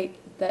go, oh wait,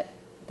 that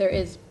there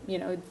is,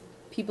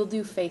 people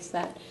do face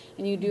that,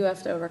 and you do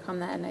have to overcome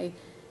that.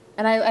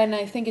 And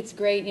I think it's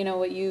great,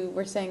 what you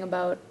were saying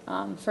about,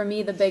 for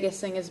me, the biggest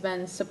thing has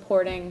been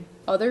supporting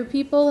other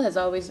people has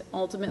always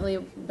ultimately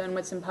been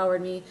what's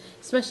empowered me,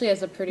 especially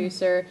as a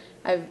producer.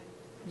 I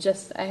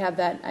have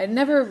that. I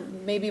never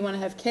maybe want to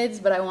have kids,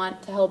 but I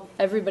want to help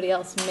everybody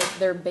else make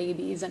their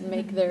babies and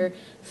make their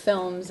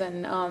films.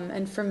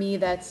 And for me,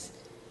 that's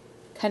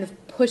kind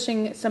of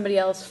pushing somebody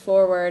else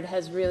forward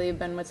has really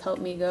been what's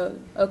helped me go,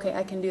 okay,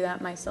 I can do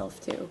that myself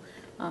too.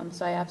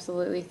 So I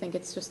absolutely think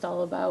it's just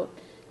all about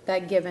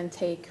that give and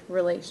take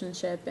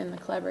relationship in the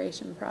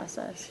collaboration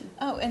process.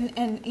 Oh,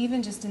 and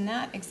even just in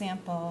that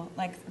example,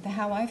 like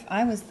how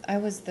I was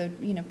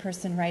the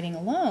person writing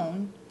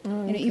alone.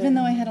 Even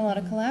though I had a lot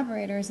of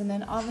collaborators, and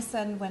then all of a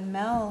sudden when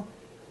Mel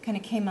kind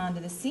of came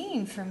onto the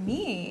scene, for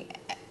me,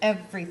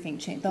 everything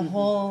changed. The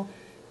whole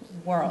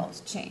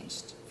world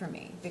changed for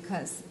me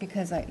because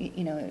I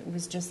it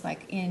was just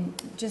like in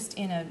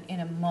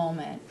a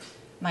moment,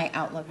 my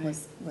outlook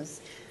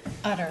was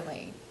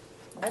utterly.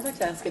 I'd like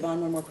to ask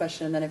Yvonne one more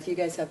question, and then if you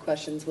guys have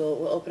questions,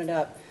 we'll open it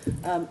up.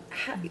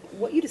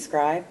 What you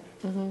describe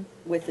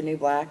with the New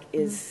Black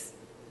is,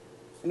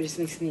 it almost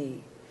makes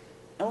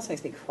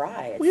me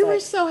cry. It's we were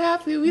so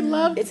happy. We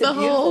loved the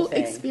whole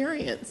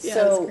experience. Yeah,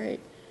 so it was great.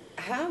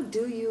 How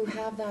do you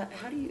have that?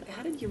 How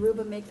did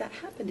Yoruba make that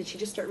happen? Did she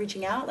just start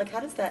reaching out? Like, how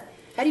do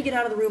you get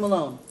out of the room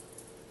alone?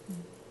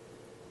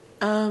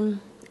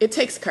 It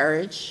takes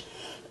courage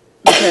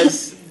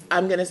because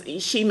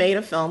she made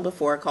a film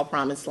before called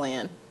Promised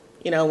Land.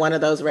 One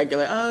of those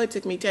regular, it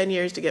took me 10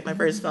 years to get my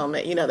first film.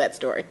 That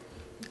story.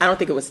 I don't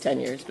think it was 10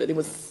 years, but it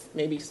was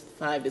maybe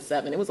 5 to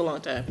 7. It was a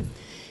long time.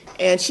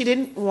 And she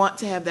didn't want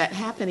to have that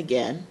happen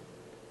again,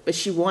 but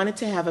she wanted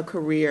to have a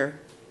career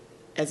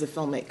as a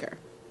filmmaker.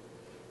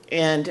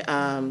 And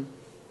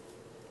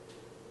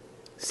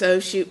so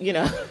she,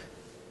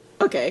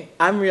 okay,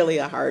 I'm really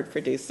a hard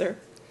producer.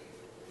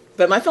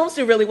 But my films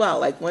do really well.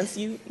 Like if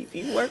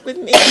you work with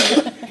me,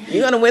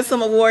 you're gonna win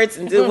some awards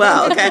and do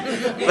well, okay?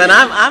 But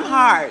I'm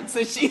hard.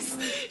 So she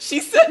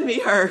sent me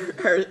her.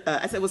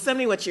 I said, well, send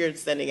me what you're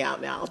sending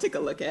out now. I'll take a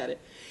look at it.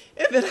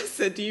 And then I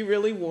said, do you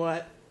really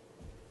want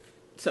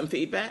some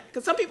feedback?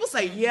 Because some people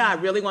say, yeah, I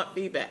really want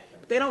feedback.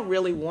 But they don't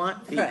really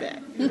want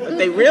feedback. Right. What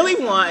they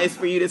really want is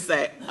for you to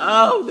say,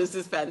 oh, this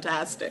is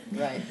fantastic.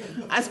 Right.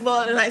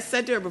 And I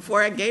said to her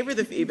before I gave her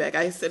the feedback,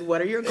 I said,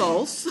 what are your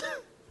goals?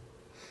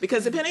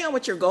 Because depending on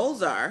what your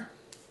goals are,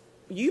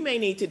 you may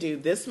need to do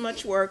this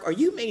much work or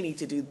you may need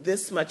to do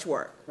this much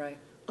work. Right.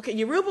 Okay,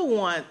 Yoruba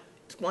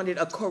wanted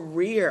a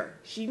career.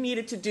 She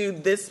needed to do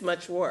this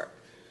much work.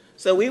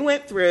 So we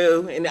went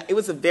through, and it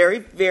was a very,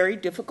 very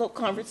difficult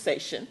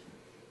conversation.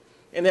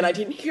 And then I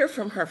didn't hear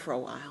from her for a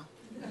while.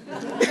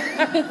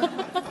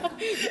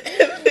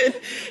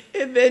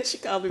 and then she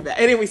called me back.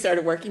 And then we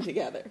started working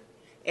together.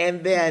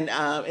 And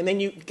then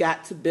you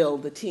got to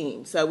build the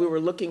team. So we were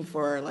looking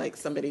for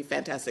somebody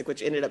fantastic,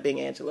 which ended up being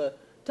Angela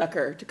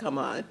Tucker to come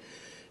on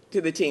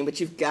to the team. But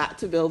you've got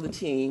to build a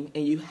team,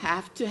 and you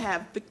have to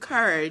have the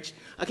courage.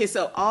 Okay,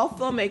 so all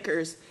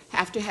filmmakers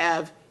have to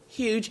have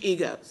huge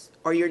egos,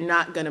 or you're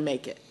not going to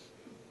make it.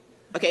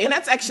 Okay, and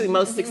that's actually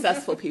most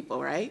successful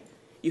people, right?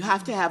 You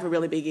have to have a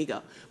really big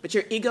ego. But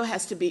your ego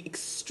has to be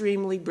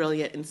extremely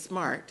brilliant and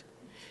smart.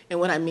 And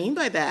what I mean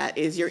by that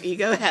is your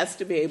ego has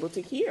to be able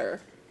to hear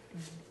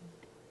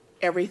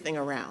everything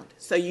around.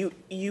 So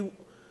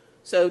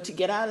to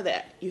get out of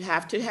that, you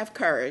have to have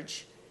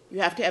courage. You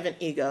have to have an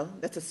ego.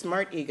 That's a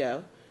smart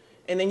ego.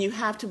 And then you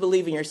have to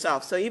believe in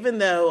yourself. So even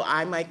though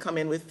I might come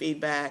in with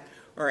feedback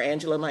or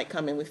Angela might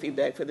come in with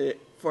feedback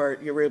for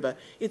Yoruba,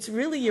 it's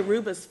really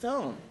Yoruba's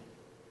film.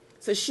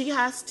 So she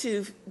has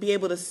to be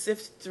able to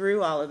sift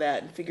through all of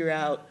that and figure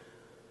out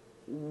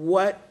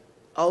what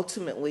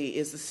ultimately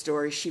is the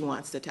story she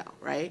wants to tell,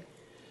 right?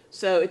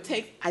 So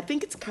I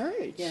think it's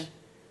courage. Yeah.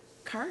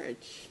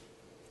 Courage.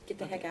 Get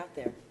the heck out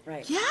there,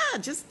 right? Yeah,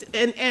 and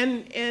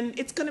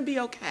it's going to be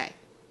okay.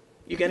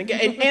 You're going to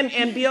get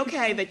and be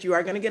okay that you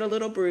are going to get a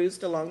little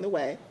bruised along the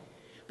way,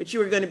 but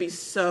you are going to be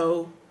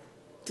so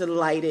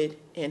delighted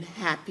and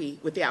happy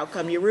with the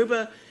outcome.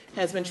 Yoruba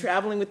has been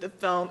traveling with the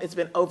film. It's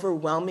been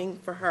overwhelming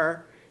for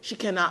her. She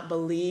cannot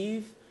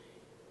believe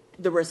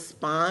the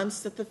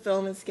response that the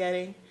film is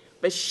getting,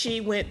 but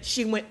she went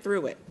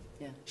through it.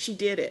 Yeah. She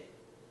did it,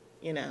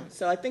 you know.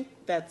 So I think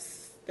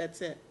that's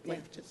it.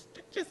 Like,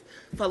 just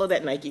follow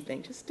that Nike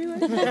thing. Just do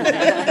it.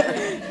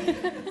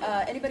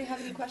 Anybody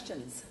have any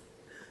questions?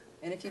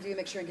 And if you do,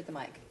 make sure and get the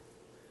mic.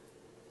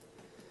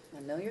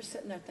 I know you're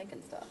sitting there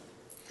thinking stuff.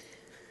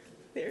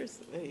 Here's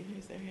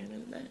their hand in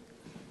the back.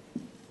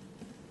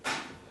 I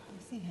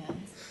see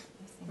hands.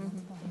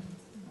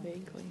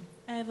 Very clean.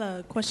 I have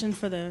a question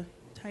for the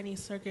Tiny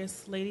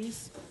Circus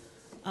ladies.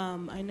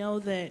 I know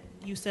that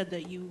you said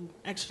that you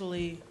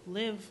actually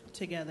live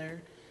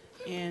together,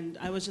 and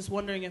I was just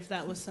wondering if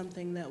that was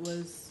something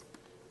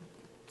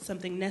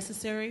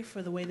necessary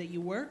for the way that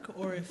you work,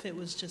 or if it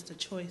was just a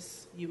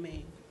choice you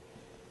made.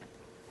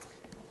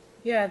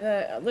 Yeah,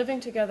 the living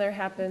together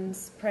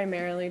happens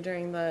primarily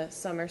during the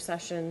summer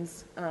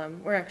sessions.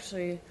 We're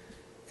actually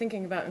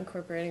thinking about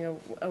incorporating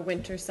a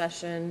winter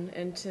session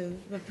into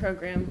the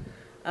program.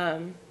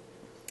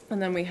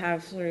 And then we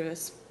have sort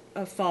of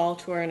a fall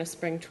tour and a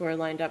spring tour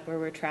lined up where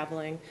we're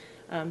traveling.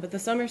 But the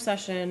summer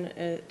session,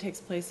 it takes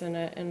place in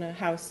a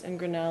house in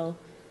Grinnell.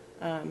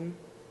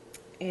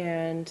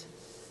 And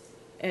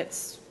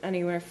it's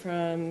anywhere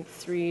from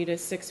 3 to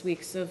 6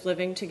 weeks of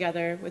living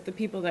together with the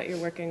people that you're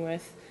working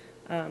with.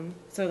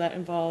 So that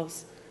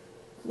involves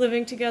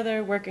living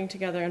together, working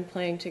together, and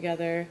playing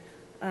together.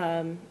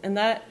 And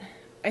that,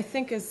 I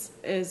think, is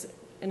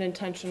an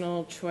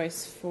intentional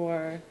choice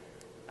for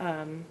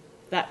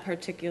that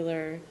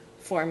particular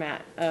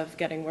format of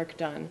getting work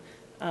done,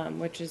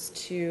 which is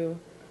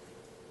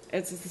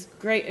it's this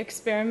great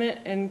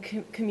experiment in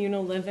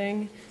communal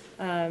living,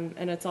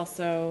 and it's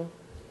also,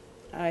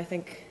 I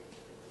think,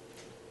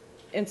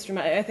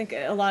 I think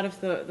a lot of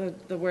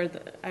the word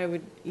that I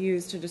would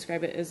use to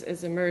describe it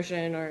is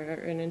immersion or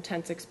an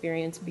intense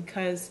experience,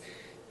 because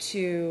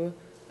to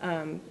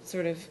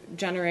sort of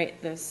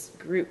generate this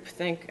group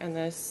think and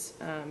this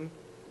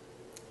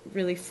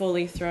really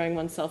fully throwing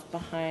oneself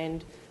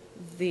behind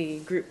the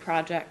group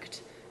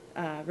project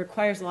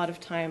requires a lot of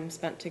time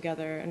spent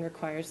together and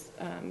requires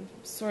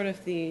sort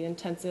of the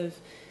intensive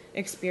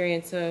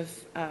experience of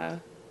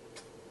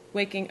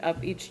waking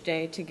up each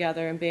day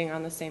together and being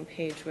on the same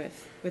page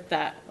with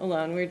that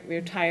alone.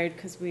 We're tired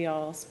because we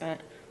all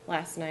spent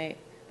last night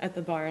at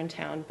the bar in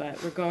town,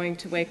 but we're going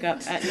to wake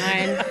up at 9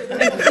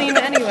 and clean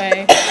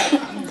anyway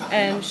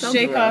and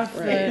shake off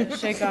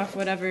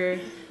whatever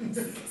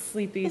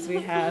sleepies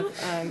we have,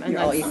 and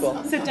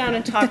then sit down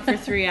and talk for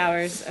 3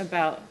 hours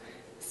about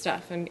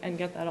stuff and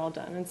get that all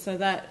done. And so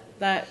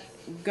that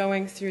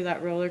going through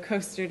that roller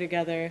coaster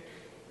together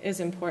is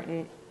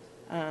important.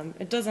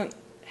 It doesn't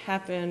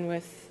happen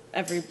with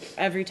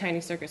every Tiny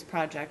Circus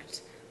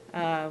project.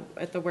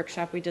 At the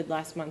workshop we did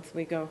last month,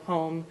 we go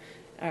home,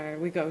 or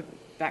we go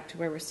back to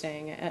where we're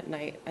staying at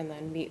night and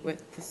then meet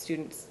with the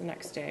students the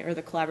next day, or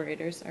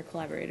our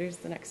collaborators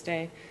the next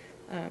day.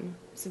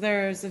 So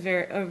there's a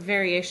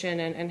variation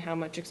in how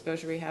much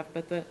exposure we have,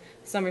 but the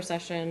summer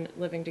session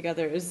living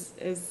together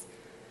is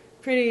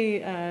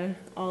pretty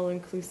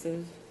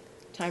all-inclusive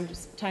time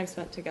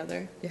spent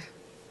together. Yeah.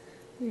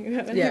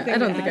 Yeah, I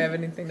don't think I have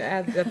anything to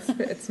add.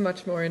 It's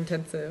much more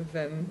intensive,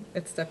 and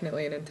it's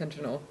definitely an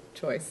intentional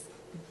choice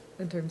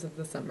in terms of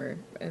the summer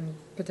and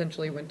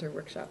potentially winter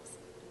workshops.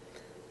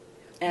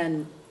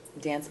 And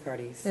dance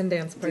parties. Yeah,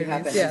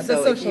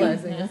 the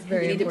socializing is very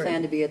important. You need to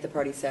plan to be at the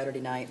party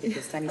Saturday night,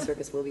 because Tiny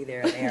Circus will be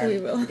there and there. We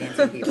will. The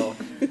dancing people.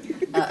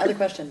 Other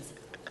questions?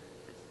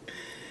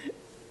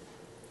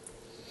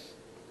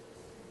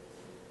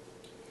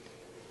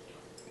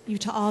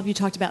 All of you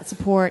talked about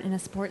support and a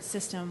support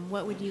system.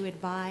 What would you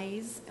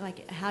advise?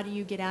 Like, how do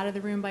you get out of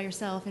the room by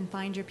yourself and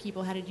find your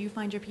people? How did you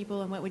find your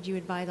people? And what would you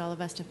advise all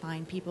of us to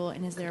find people?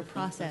 And is there a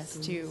process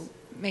to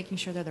making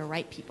sure they're the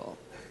right people?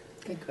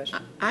 Good question.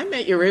 I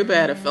met Yoruba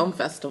at a film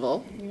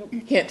festival.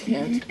 Hint,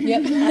 hint.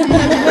 Yep.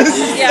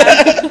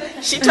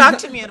 Yeah. She talked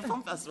to me at a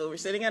film festival. We're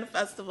sitting at a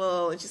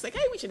festival, and she's like,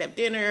 hey, we should have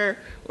dinner.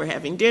 We're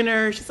having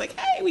dinner. She's like,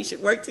 hey, we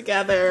should work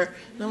together.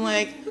 And I'm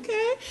like,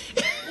 okay,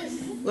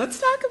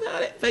 let's talk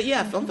about it. But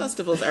yeah, film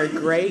festivals are a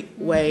great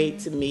way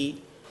to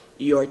meet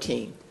your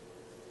team,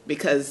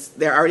 because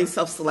they're already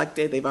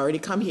self-selected. They've already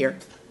come here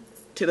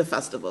to the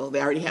festival. They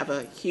already have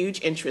a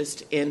huge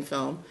interest in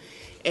film.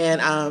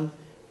 And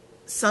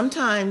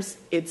sometimes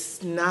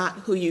it's not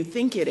who you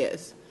think it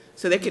is.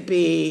 So there could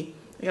be,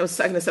 I was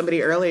talking to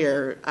somebody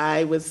earlier,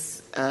 I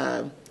was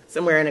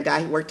somewhere, and a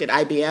guy who worked at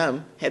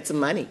IBM had some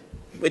money,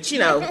 which,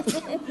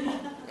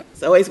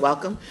 it's always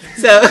welcome.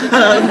 So,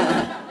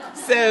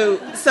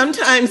 so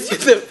sometimes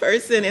the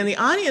person in the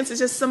audience is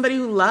just somebody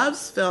who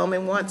loves film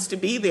and wants to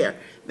be there.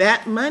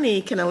 That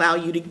money can allow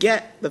you to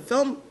get the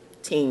film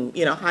team,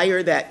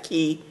 hire that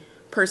key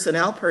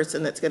personnel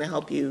person that's going to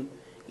help you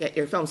get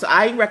your film. So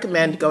I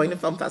recommend going to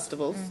film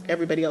festivals.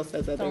 Everybody else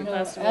has other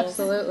festivals.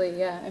 Absolutely,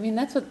 yeah. I mean,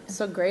 that's what's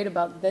so great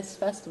about this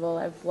festival.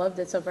 I've loved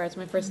it so far. It's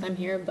my first time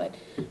here, but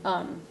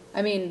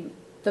I mean,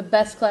 the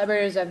best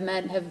collaborators I've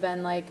met have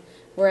been like,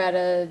 we're at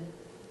a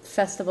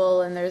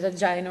festival and there's a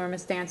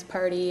ginormous dance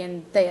party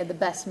and they had the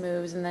best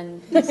moves, and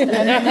then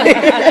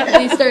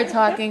we start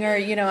talking, or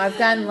I've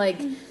gotten like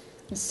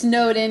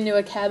snowed into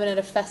a cabin at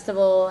a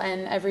festival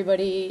and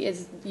everybody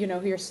is,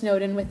 who you're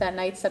snowed in with that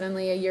night,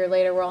 suddenly a year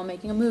later we're all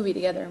making a movie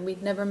together and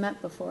we'd never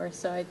met before.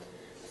 So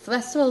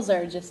festivals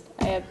are just,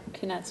 I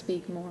cannot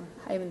speak more.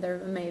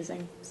 They're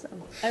amazing. So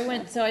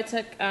I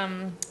took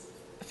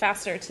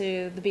Faster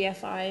to the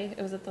BFI.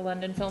 It was at the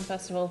London Film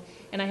Festival,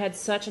 and I had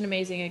such an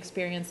amazing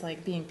experience,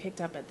 like being picked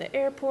up at the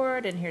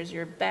airport, and here's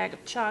your bag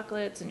of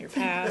chocolates and your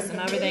pass and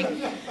everything.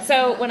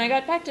 So when I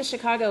got back to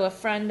Chicago, a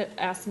friend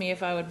asked me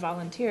if I would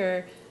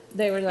volunteer.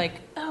 They were like,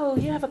 "Oh,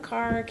 you have a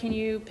car? Can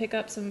you pick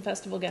up some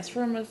festival guests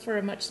for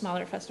a much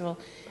smaller festival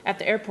at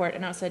the airport?"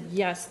 And I said,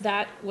 "Yes."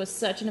 That was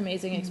such an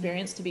amazing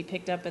experience to be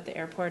picked up at the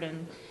airport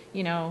and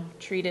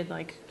treated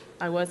like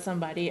I was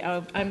somebody.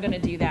 I'm going to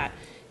do that.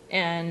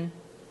 And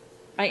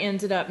I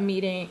ended up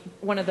meeting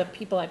one of the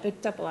people I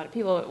picked up.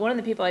 One of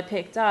the people I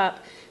picked up,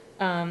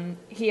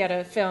 he had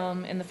a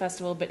film in the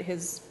festival, but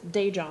his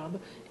day job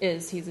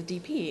is he's a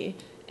DP,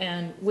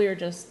 and we were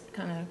just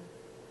kind of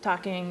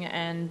talking,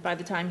 and by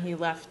the time he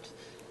left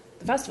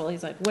the festival,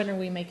 he's like, "When are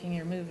we making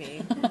your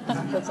movie?"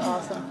 That's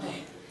awesome.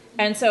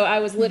 And so I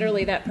was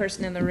literally that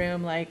person in the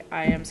room, like,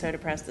 "I am so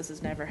depressed, this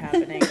is never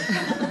happening.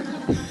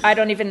 I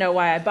don't even know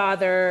why I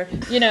bother,"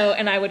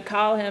 and I would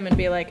call him and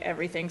be like,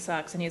 "Everything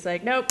sucks," and he's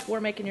like, "Nope, we're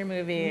making your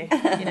movie,"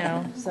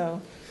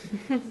 so.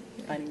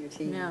 Finding your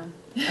team. Yeah.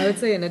 I would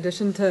say in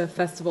addition to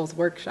festivals,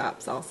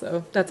 workshops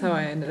also. That's how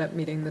I ended up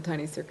meeting the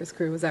Tiny Circus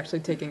crew, was actually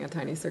taking a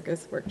Tiny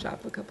Circus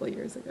workshop a couple of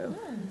years ago.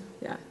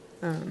 Yeah.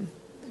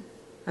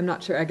 I'm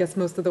not sure. I guess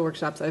most of the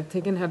workshops I've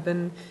taken have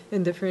been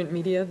in different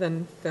media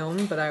than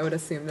film, but I would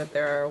assume that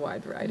there are a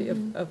wide variety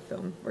of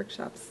film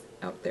workshops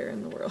out there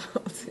in the world.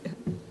 Yeah.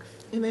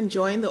 And then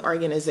join the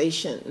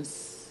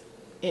organizations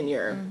in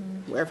your,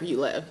 wherever you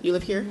live. You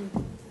live here?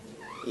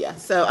 Yeah,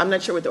 so I'm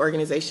not sure what the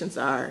organizations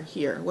are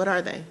here. What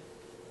are they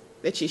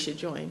that you should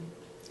join?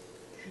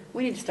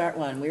 We need to start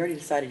one. We already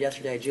decided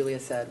yesterday. Julia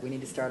said we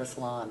need to start a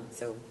salon.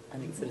 So I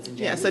think Citizen James.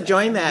 Yeah, so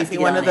join that. Be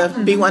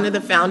one of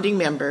the founding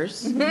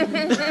members. Yeah,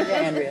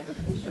 Andrea.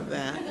 Of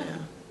that. Yeah.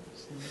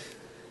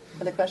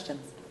 Other questions?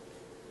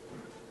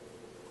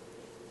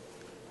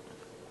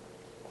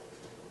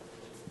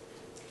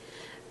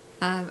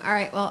 All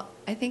right. Well,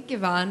 I think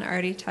Yvonne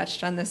already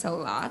touched on this a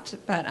lot,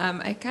 but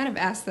I kind of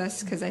asked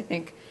this because I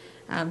think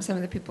some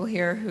of the people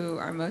here who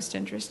are most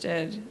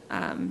interested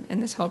in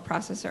this whole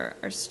process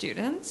are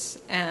students.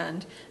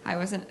 And I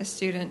wasn't a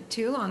student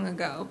too long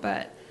ago,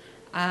 but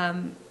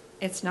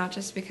it's not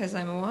just because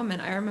I'm a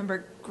woman. I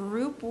remember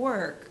group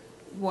work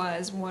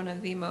was one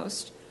of the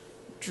most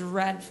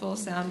dreadful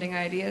sounding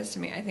ideas to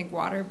me. I think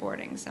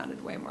waterboarding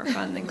sounded way more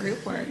fun than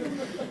group work.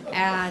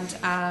 And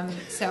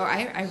so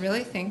I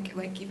really think,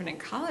 like, even in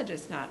college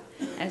it's not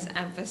as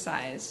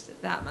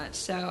emphasized that much.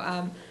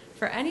 So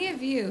for any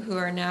of you who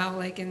are now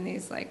like in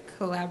these like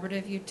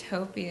collaborative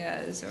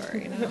utopias,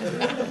 or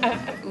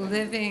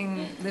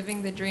living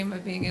the dream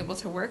of being able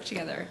to work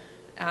together,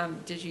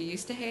 did you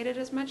used to hate it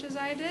as much as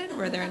I did?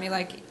 Were there any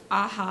like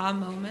aha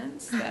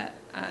moments that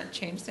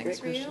changed things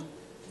for you?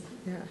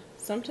 Yeah.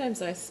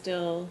 Sometimes I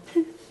still,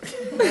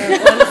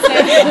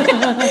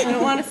 I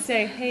don't want to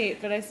say hate,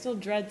 but I still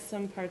dread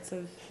some parts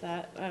of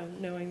that,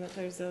 knowing that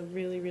there's a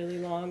really, really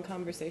long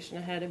conversation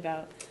ahead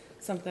about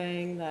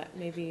something that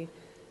maybe,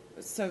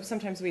 so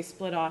sometimes we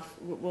split off,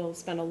 we'll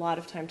spend a lot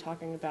of time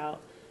talking about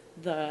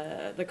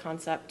the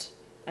concept,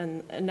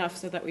 and enough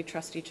so that we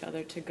trust each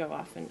other to go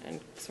off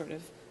and sort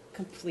of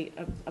complete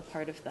a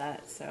part of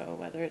that. So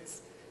whether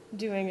it's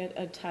doing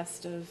a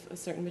test of a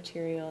certain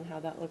material and how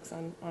that looks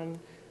on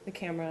the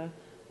camera,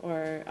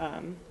 or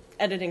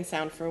editing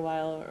sound for a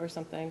while or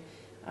something,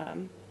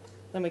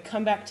 then we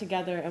come back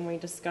together and we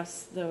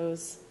discuss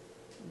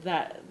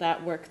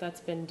that work that's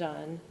been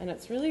done. And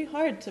it's really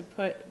hard to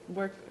put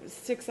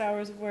 6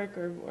 hours of work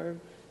or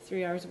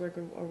 3 hours of work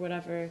or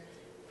whatever,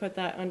 put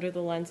that under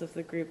the lens of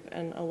the group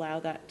and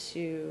allow that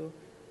to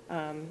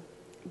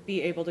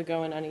be able to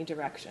go in any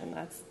direction.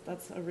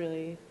 That's a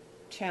really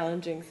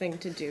challenging thing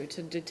to do,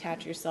 to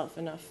detach yourself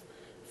enough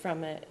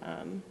from it,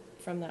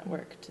 from that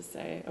work, to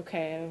say,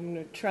 okay, I'm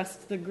going to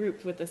trust the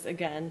group with this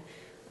again.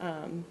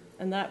 And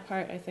that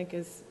part, I think,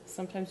 is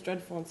sometimes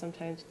dreadful and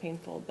sometimes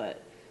painful.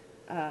 But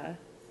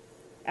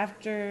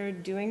after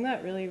doing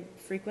that really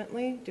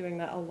frequently, doing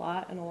that a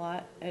lot,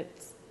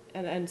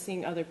 and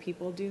seeing other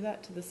people do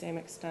that to the same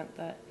extent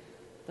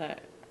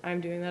that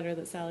I'm doing that or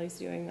that Sally's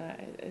doing that,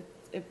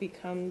 it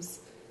becomes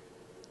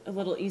a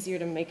little easier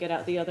to make it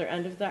out the other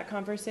end of that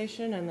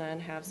conversation and then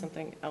have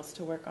something else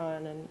to work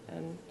on.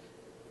 And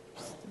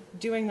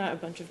doing that a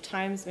bunch of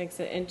times makes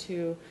it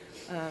into,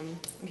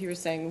 you were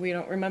saying, we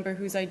don't remember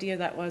whose idea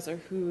that was or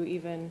who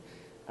even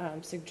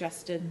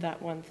suggested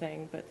that one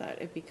thing, but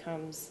that it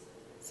becomes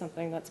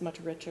something that's much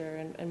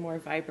richer and more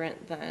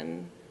vibrant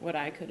than what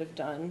I could have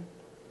done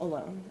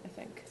alone, I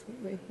think.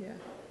 Absolutely, yeah.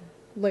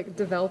 Like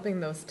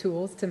developing those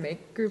tools to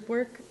make group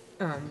work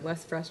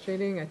less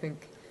frustrating, I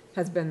think,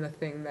 has been the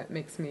thing that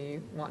makes me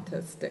want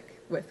to stick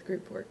with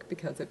group work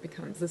because it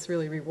becomes this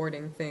really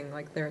rewarding thing.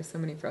 Like there are so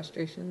many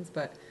frustrations,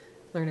 but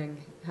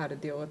learning how to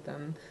deal with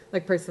them.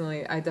 Like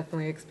personally, I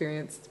definitely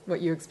experienced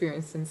what you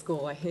experienced in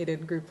school. I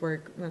hated group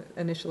work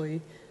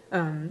initially,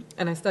 and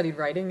I studied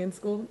writing in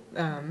school,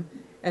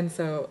 and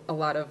so a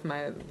lot of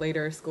my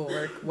later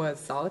schoolwork was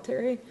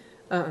solitary.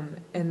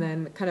 And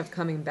then kind of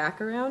coming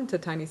back around to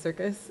Tiny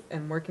Circus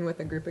and working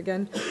with a group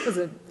again was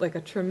a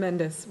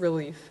tremendous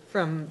relief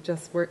from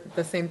just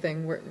the same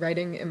thing,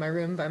 writing in my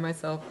room by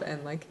myself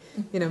and like,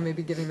 you know,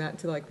 maybe giving that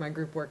to like my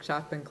group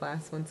workshop in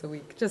class once a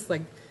week. Just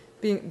like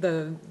being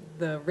the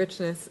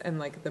richness and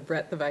like the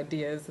breadth of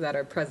ideas that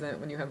are present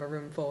when you have a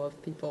room full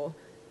of people.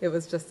 It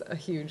was just a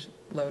huge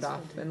load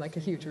off and like a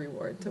huge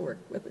reward to work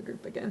with a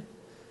group again.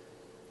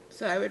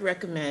 So I would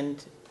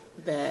recommend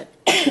that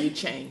you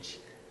change.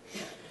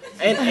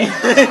 And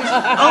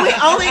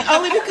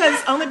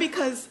only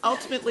because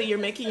ultimately you're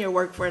making your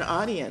work for an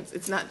audience.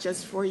 It's not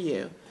just for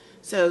you.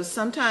 So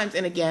sometimes,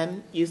 and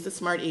again, use the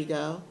smart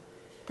ego,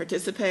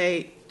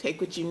 participate,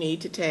 take what you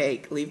need to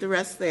take, leave the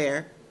rest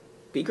there,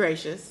 be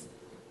gracious,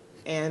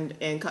 and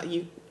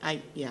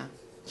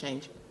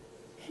change.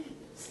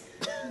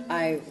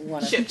 I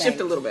want to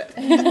shift a little bit.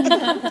 I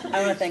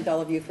want to thank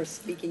all of you for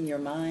speaking your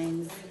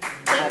minds.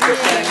 I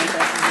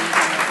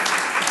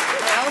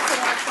also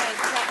want to thank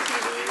Tech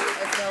TV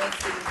as well as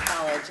Student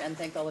College, and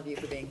thank all of you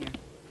for being here.